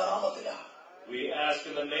 പുത്രന്റെ നാമത്തിലാണ്. We ask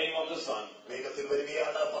in the name of the Son. വേഗത്തിൽ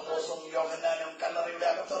വരികയാണ്. പത്രോസും യോഹന്നാനും കല്ലറയുടെ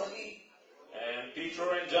അകത്തിറങ്ങി. And Peter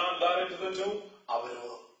and John got into the tomb. അവര്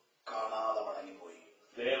കാണാതെ മടങ്ങിപ്പോയി.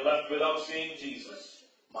 They left without seeing Jesus.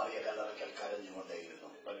 Mariya Kallarakkal കരഞ്ഞുകൊണ്ടേയിരുന്നു.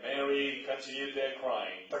 But Mary continued there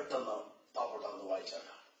crying. പെട്ടെന്ന് താഴോട്ടൊന്ന്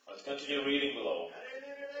വായിച്ചാണ്. Let's continue reading below.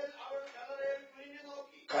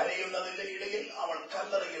 കരയുന്നതിന്റെ ഇടയിൽ അവൾ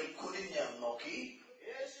കല്ലറയിൽ കുനിഞ്ഞ് നോക്കി.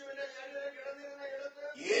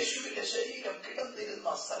 യേശുവിന്റെ ശരീരം കിടന്നിരുന്ന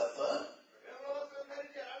സ്ഥലത്ത്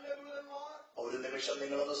ഒരു നിമിഷം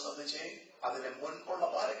നിങ്ങളൊന്ന് ശ്രദ്ധിച്ചേ. അതിന് മുൻപുള്ള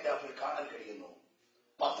പാരഗ്രാഫിൽ കാണാൻ കഴിയുന്നു.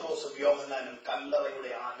 പത്രോസും യോഹന്നാനും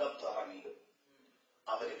കല്ലറയുടെ അകത്തിറങ്ങി.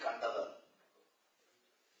 അവര് കണ്ടത്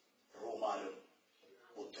റൂമാലും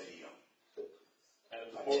ഉത്തരിയും.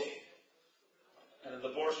 And in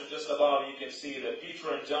the portion just above, you can see that Peter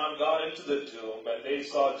and John got into the tomb, and they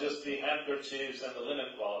saw just the handkerchiefs and the linen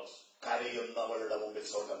cloths. കരയുന്നവളുടെ മുമ്പിൽ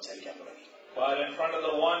സ്വർഗം ചലിക്കാൻ തുടങ്ങി. But in front of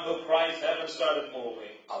the one who cries, heaven started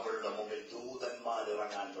moving. അവളുടെ മുമ്പിൽ ദൂതന്മാർ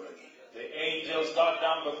ഇറങ്ങാൻ തുടങ്ങി. The angels got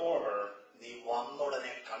down before her. നീ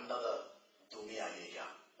വന്നുടനെ കണ്ടത്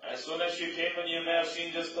തുണിയായിരിക്കാം. As soon as she came in, you may have seen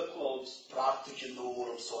just the clothes.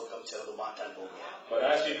 പ്രാർത്ഥിക്കുന്നോറും സ്വർഗം ചെറുത് മാറ്റാൻ പോകുകയാണ്. But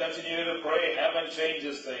as she continued to pray, heaven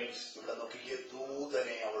changes things. ഇവിടെ നോക്കിയ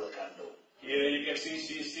ദൂതനെ അവൾ കണ്ടു. Here you can see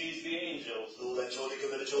she sees the angels. ദൂതൻ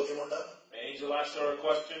ചോദിക്കുന്നൊരു ചോദ്യമുണ്ട്. The angel asked her a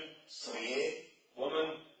question. സ്ത്രീയെ, Woman,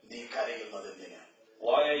 നീ കരയുന്നത് എന്തിനാ?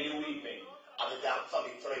 why are you weeping? അതിന്റെ അർത്ഥം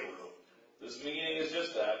ഇത്രയേ ഉള്ളൂ. This meaning is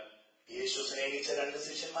just that. യേശു സ്നേഹിച്ച 2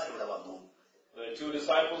 ശിഷ്യന്മാർ ഇവിടെ വന്നു. The 2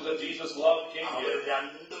 disciples that Jesus loved came our here.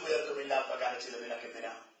 2 പേർക്കും ഇല്ലാത്ത കരച്ചിൽ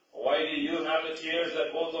നിനക്കെന്തിനാ? Why do you have the tears that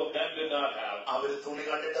both of them did not have? അവർ തുണി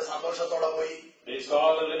കണ്ടിട്ട് സന്തോഷത്തോടെ പോയി. They saw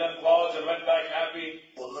the linen cloths and went back happy.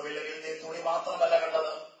 ഒന്നുമില്ലെങ്കിൽ നീ തുണി മാത്രമല്ല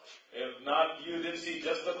കണ്ടത്. If not, you didn't see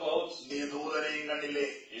just the clothes. നീ ദൂതനെയും കണ്ടില്ലേ?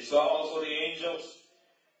 You saw also the angels.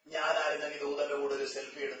 ഞാനായിരുന്നെങ്കിൽ ദൂതന്റെ കൂടെ ഒരു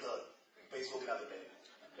സെൽഫി എടുത്ത് ഫേസ്ബുക്കിനകത്തിട്ടേ.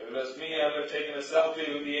 If it was me, I would have taken a selfie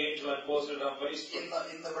with the angel and posted it on Facebook.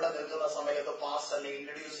 ഇന്ന് ഇവിടെ നിൽക്കുന്ന സമയത്ത് പാസ്റ്ററിനെ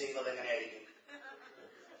ഇൻട്രൊഡ്യൂസ് ചെയ്യുന്നത് എങ്ങനെയായിരിക്കും?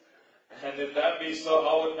 And if that be so,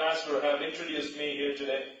 how would Pastor have introduced me here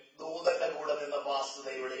today? ദൂതന്റെ കൂടെ നിന്ന് pastor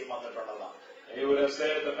ഇവിടെയും വന്നിട്ടുള്ളതാണ്. He would have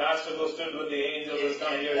said the pastor who stood with the angel this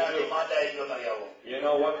time here too. ഡിമാൻഡായിരിക്കും അറിയാവോ? You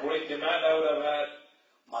know what great demand I would have had?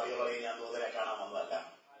 Mariya പറയും ഞാൻ ദൂതനെ കാണാൻ വന്നതല്ല.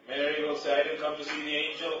 Mary will say, I didn't come to see the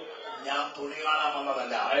angel. ഞാൻ തുണി കാണാൻ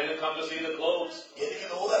വന്നതല്ല. I didn't come to see the clothes. എനിക്ക്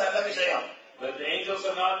ദൂതനല്ല വിഷയം. But the angels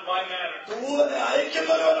are not my matter. ദൂതനെ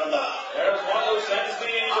അയക്കുന്നവരുണ്ട്. There is one who sends the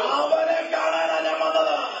angel. അവനെ കാണാനാണ് ഞാൻ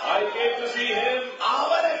വന്നത്. I came to see him.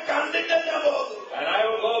 അവനെ കണ്ടിട്ട് ഞാൻ പോകും. And I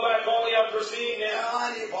will go back only after seeing him.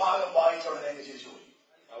 ഞാൻ ഈ ഭാഗം വായിച്ചോടെ എനിക്ക് ചിരിച്ചു പോയി.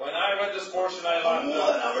 When I read this portion, I laughed.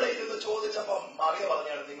 ദൂതൻ അവിടെ ഇരുന്ന് ചോദിച്ചപ്പം മറിയ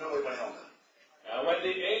പറഞ്ഞാണ് നിങ്ങൾ പോയി പണി നോക്കാം. When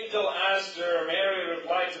the angel asked her, Mary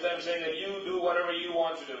replied to them saying that you do whatever you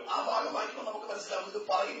want to do. ആ ഭാഗം വായിക്കുമ്പോൾ നമുക്ക് മനസ്സിലാവും ഇത്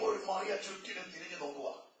പറയുമ്പോഴും മറിയ ചുറ്റിനും തിരിഞ്ഞു നോക്കുക.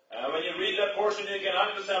 When you read that portion, you can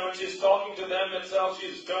understand when she's talking to them itself,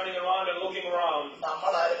 she's turning around and looking around.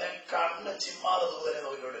 നമ്മളതിനെ കണ്ണ് ചിമ്മാതെ ദൂതനെ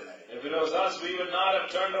നോക്കിക്കൊണ്ടിരുന്നത്. If it was us, we would not have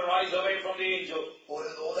turned our eyes away from the angel. ഒരു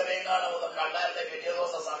ദൂതനെയും കാണാൻ കണ്ടാലിന്റെ പിറ്റേ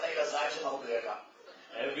ദിവസം സൺഡേയിലെ സാക്ഷ്യം നമുക്ക് കേൾക്കാം.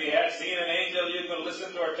 If we had seen an angel, you could listen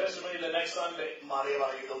to our testimony the next Sunday. Mariya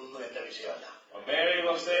പറയും ഇതൊന്നും എന്റെ വിഷയമല്ല. Mary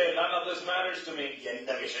will say, none of this matters to me.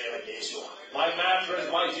 എന്റെ വിഷയം എന്റെ യേശുവാണ്. My matter is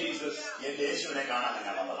my Jesus. എന്റെ യേശുവിനെ കാണാൻ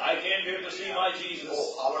ഞാൻ വന്നത്. I came here to see my Jesus.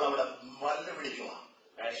 അവൾ അവിടെ മല്ല് പിടിക്കുക.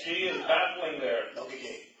 And she is battling there.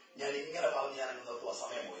 നോക്കിക്കേ, ഞാൻ ഇങ്ങനെ പറഞ്ഞ് ഞാൻ നിർത്തുക,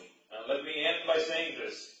 സമയം പോയി. And let me end by saying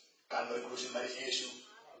this. Calvary ക്രൂശിൽ മരിച്ച യേശു,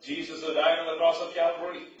 Jesus who died on the cross of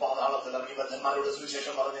Calvary, പാതാളത്തിൽ ഇറങ്ങി ബദ്ധന്മാരോട്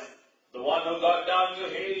സുവിശേഷം പറഞ്ഞു. the one who got down to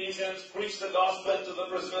Hades and preached the gospel to the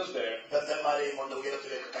prisoners there. ബദ്ധന്മാരെയും കൊണ്ട്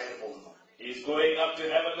ഉയരത്തിലേക്ക് കയറി പോകുന്നു. He's going up to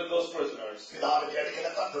heaven with those prisoners. പിതാവിന്റെ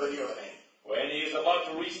അടുക്കലെത്താൻ തുടങ്ങിയുടനെ When he is about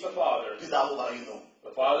to reach the Father, പിതാവ് പറയുന്നു,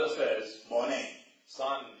 the Father says, മോനെ,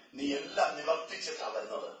 Son, നീ എല്ലാം നിവർത്തിച്ചിട്ടാണ്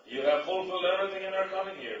വരുന്നത്. you have fulfilled everything and are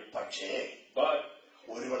coming here. പക്ഷേ But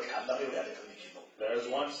ഒരുവൾ കല്ലറയുടെ അടുത്ത് നിൽക്കുന്നു. there is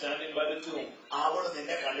one standing by the tomb. അവൾ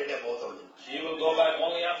നിന്നെ കണ്ടിട്ടേ പോകത്തുള്ളൂ. She will go back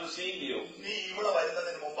only after seeing you. നീ ഇവിടെ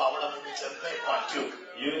വരുന്നതിന് മുമ്പ് അവളെ മുന്നിൽ ചെന്നേ പറ്റൂ.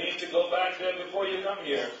 You need to go back there before you come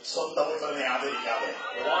here. സ്വന്തം പുത്രനെ ആദരിക്കാതെ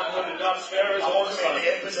The one who did not spare his own son,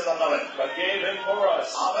 ഏൽപ്പിച്ചു തന്നവൻ but gave him for us,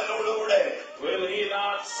 അവനോടുകൂടെ will he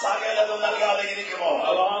not, സകലതും നൽകാതെ ഇരിക്കുമോ?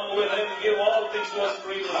 along with him, give all things to us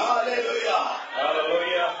freely? Hallelujah.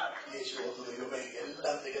 Hallelujah. യേശു ദൈവമേ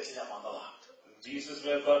എല്ലാം തികച്ച് ഞാൻ വന്നതാ. Jesus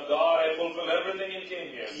said, but God, I fulfilled everything and came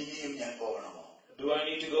here. ഇനിയും ഞാൻ പോകണമോ? Do I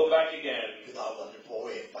need to go back again? പിതാവ് പറഞ്ഞു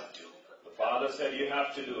പോയേ പറ്റൂ. The Father said, you have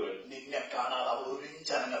to do it. നിന്നെ കാണാതെ അവൾ ഒരു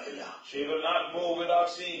ഇഞ്ചനങ്ങത്തില്ല. She will not move without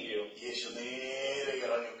seeing you. യേശു നേരെ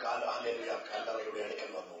ഇറങ്ങി ഹല്ലേലൂയ കല്ലറയുടെ അടുക്കൽ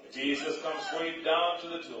വന്നു. Jesus comes straight down to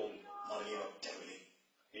the tomb. Mariya ഒറ്റ വിളി.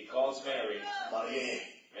 He calls Mary. മറിയേ,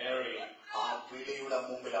 Mary. ആ വിളിയുടെ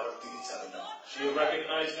മുമ്പിൽ അവൾ തിരിച്ചറിഞ്ഞു. She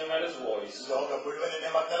recognized him at his voice. ലോകം മുഴുവൻ എന്നെ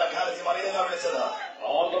മഗ്ദലക്കാരത്തി മറിയെന്നാ വിളിച്ചത്.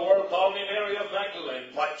 All the world called me Mary of Magdalene.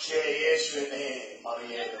 പക്ഷേ യേശു എന്നെ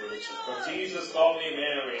മറിയേ എന്ന് വിളിച്ചു. But Jesus called me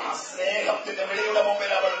Mary. ആ സ്നേഹത്തിന്റെ വിളിയുടെ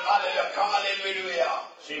മുമ്പിൽ അവൾ കാലിൽ വീഴുകയാ.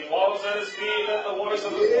 She falls at his feet at the voice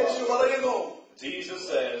of the Yeshu Lord. പറയുന്നു, Jesus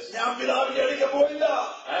says, ഞാൻ പിതാവിന്റെ അടുക്കൽ പോയില്ല.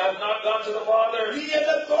 I have not gone to the Father. നീ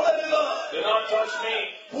എന്നെ തൊടരുത്. Do not touch me.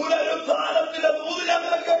 പുനരുദ്ധാനത്തിന്റെ ദൂത് ഞാൻ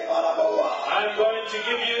നിനക്ക് കൈമാറാൻ പോവാ. I am going to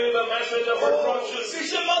give you the message of reproaches.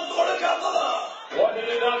 ശിഷ്യന്മാർക്ക് കൊടുക്കാത്തത് What did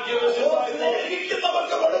he not give us disciples?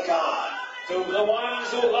 സ്നേഹിക്കുന്നവർക്ക് കൊടുക്കാൻ, To the ones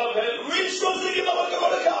who love him, വിശ്വസിക്കുന്നവർക്ക്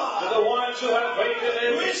കൊടുക്കാൻ, to the ones who have faith in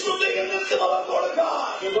him, വിശുദ്ധിയിൽ നിൽക്കുന്നവർക്ക് കൊടുക്കാൻ,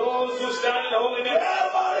 to those who stand in holiness,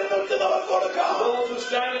 വേർപാടിൽ നിൽക്കുന്നവർക്ക് കൊടുക്കാൻ. to those who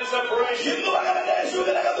stand in separation. ഇന്ന് പകരം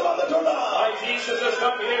യേശുവിനകത്ത് വന്നിട്ടുണ്ട്. My Jesus has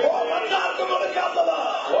come here. മറ്റാർക്കും കൊടുക്കാത്തത്,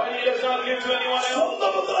 Why he does not give to anyone else?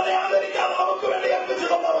 സ്വന്തം പുത്രനെ ആദരിക്കാതെ നമുക്ക് വേണ്ടി ഏൽപ്പിച്ചു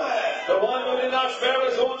തന്നവൻ The one who did not spare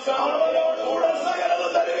his own son, അവനോടുകൂടെ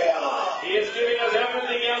സകലതും തരികയാണ്. he is giving us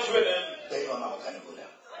everything else with him. ദൈവം നമുക്ക് അനുകൂലം.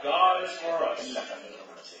 God is for us. എല്ലാ കണ്ണുകളും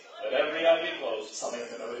അടച്ച്. Let every eye be closed.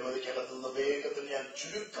 സമയത്തിന് പരിമിതിക്കകത്തുനിന്ന് വേഗത്തിൽ ഞാൻ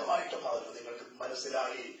ചുരുക്കമായിട്ട് പറഞ്ഞു നിങ്ങൾക്ക്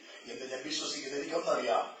മനസ്സിലായി എന്ന് ഞാൻ വിശ്വസിക്കുന്നു.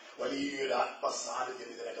 എനിക്കൊന്നറിയാം, വലിയൊരു ആത്മസാന്നിധ്യം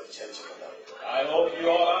ഇതിനകത്ത് ചലിച്ചിട്ടുണ്ട്. I hope you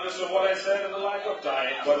all understood what I said in the lack of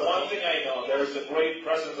time, but one thing I know, there is the great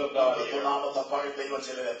presence of God here. മൂന്നാമത്തെ പകൽ ദൈവം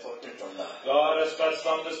ചിലരെ തൊട്ടിട്ടുണ്ട്. God has touched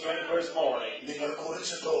some this 21st morning. നിങ്ങൾ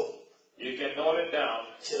കുറിച്ചിട്ടോ You can note it down.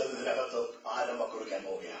 ചിലത് ഇതിനകത്ത് ആരംഭം കുറിക്കാൻ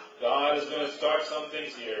പോവുകയാണ്. God is going to start some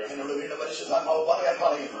things here. എന്നോട് വീണ്ടും പരിശുദ്ധാത്മാവ് പറയാൻ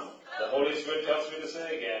പറയുന്നു, The Holy Spirit tells me to say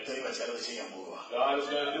again, ദൈവം ചിലത് ചെയ്യാൻ പോവുക. God is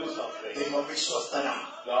going to do something. ദൈവം വിശ്വസ്തനാ.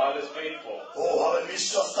 God is faithful. ഓ അവൻ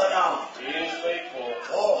വിശ്വസ്തനാ. He is faithful.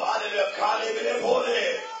 Oh hallelujah. കാലേബിനെ പോലെ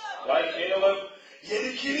Like Caleb,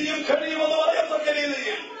 എനിക്ക് ഇനിയും കഴിയുമെന്ന് പറയത്തക്ക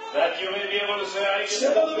രീതിയിൽ that you may be able to say, I can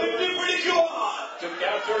ചിലത് do it, വെട്ടിപ്പിടിക്കുവാൻ to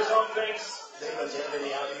capture some things. ദൈവം ചിലതിനെ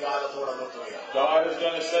അധികാരത്തോടെ നിർത്തുകയാണ്. God is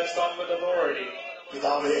going to set some with authority.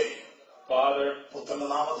 പിതാവേ, Father, പുത്രന്റെ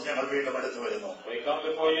നാമത്തിൽ ഞങ്ങൾ വീണ്ടും അടുത്തു വരുന്നു. we come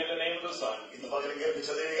before you in the name of the Son. ഇന്ന് പകരം കേൾപ്പിച്ച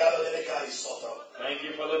ദൈവകാലത്തിലേക്കായി സ്തോത്രം. Thank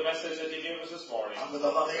you for the message that you gave us this morning. അങ്ങ്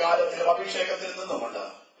തന്ന അധികാരത്തിലും അഭിഷേകത്തിൽ നിന്നുകൊണ്ട്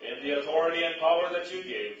In the authority and power that you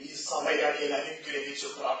gave, ഈ സഭയെ അടിയൻ അനുഗ്രഹിച്ചു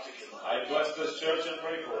പ്രാർത്ഥിക്കുന്നു. I bless this church and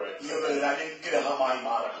pray for it. ഇവർ അനുഗ്രഹമായി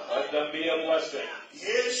മാറണം. Let them be a blessing.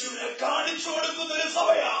 യേശുവിനെ കാണിച്ചു കൊടുക്കുന്ന ഒരു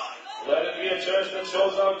സഭയായി. Let it be a church that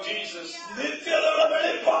shows out Jesus. നിത്യതയുടെ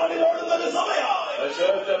വെളിപ്പാടിലോടുന്ന ഒരു സഭയായി. A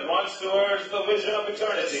church that runs towards the vision of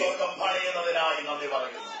eternity. സ്വർഗ്ഗം പണിയുന്നതിനായി നന്ദി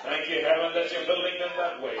പറയുന്നു. Thank you, heaven, that you're building them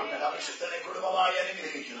that way. അങ്ങനെ അഭിഷിക്തനെ കുടുംബമായി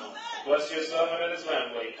അനുഗ്രഹിക്കുന്നു. Bless your servant and his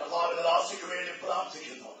family. കർത്താവിന്റെ ദാസിക്ക് വേണ്ടി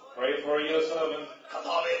പ്രാർത്ഥിക്കുന്നു. Pray for your servant.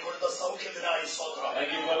 കർത്താവെ കൊടുത്ത സൗഖ്യത്തിനായി സ്തോത്രം.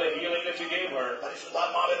 Thank you for the healing that you gave her.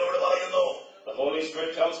 പരിശുദ്ധാത്മാവിനോട് പറയുന്നു, The Holy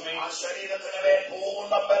Spirit tells me ആ ശരീരത്തിന്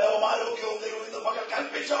പൂർണ്ണ ബലവും ആരോഗ്യവും ദൈവം ഇന്ന് പകൽ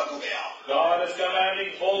കൽപ്പിച്ചാക്കുകയാണ്. God is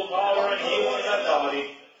commanding full power and healing in that body.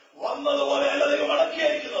 വന്നതുപോലെ അല്ല ദൈവം മടക്കി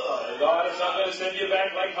അയക്കുന്നത്. And God is not going to send you back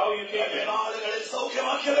like how you came in. നാളുകളിൽ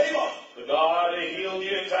സൗഖ്യമാക്കിയ ദൈവം The God who healed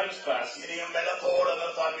you in times past ഇനിയും ബലത്തോടെ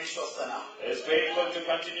നിർത്താൻ വിശ്വസ്തനാണ്. is faithful to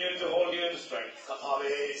continue to hold you in strength.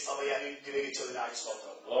 കർത്താവേ, സഭയെ അനുഗ്രഹിച്ചതിനായി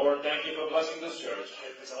സ്തോത്രം. Lord, thank you for blessing this church.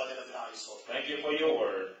 കേൾപ്പിച്ച വചനത്തിനായി സ്തോത്രം. Thank you for your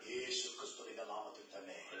word. യേശു ക്രിസ്തുവിന്റെ നാമത്തിൽ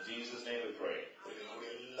തന്നെ In Jesus' name we pray. ഒരിക്കൽ കൂടി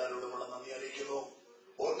എല്ലാവരോടുമുള്ള നന്ദി അറിയിക്കുന്നു.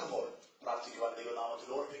 ഓർക്കുമ്പോൾ പ്രാർത്ഥിക്കുവാൻ ദൈവനാമത്തിൽ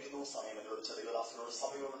ഓർപ്പിക്കുന്നു. സമയം അനുവദിച്ച ദൈവദാസനോട്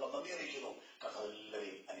സഭയോടുള്ള നന്ദി അറിയിക്കുന്നു. കർത്താവ്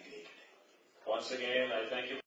എല്ലാവരെയും അനുഗ്രഹിക്കട്ടെ. Once again, I thank you.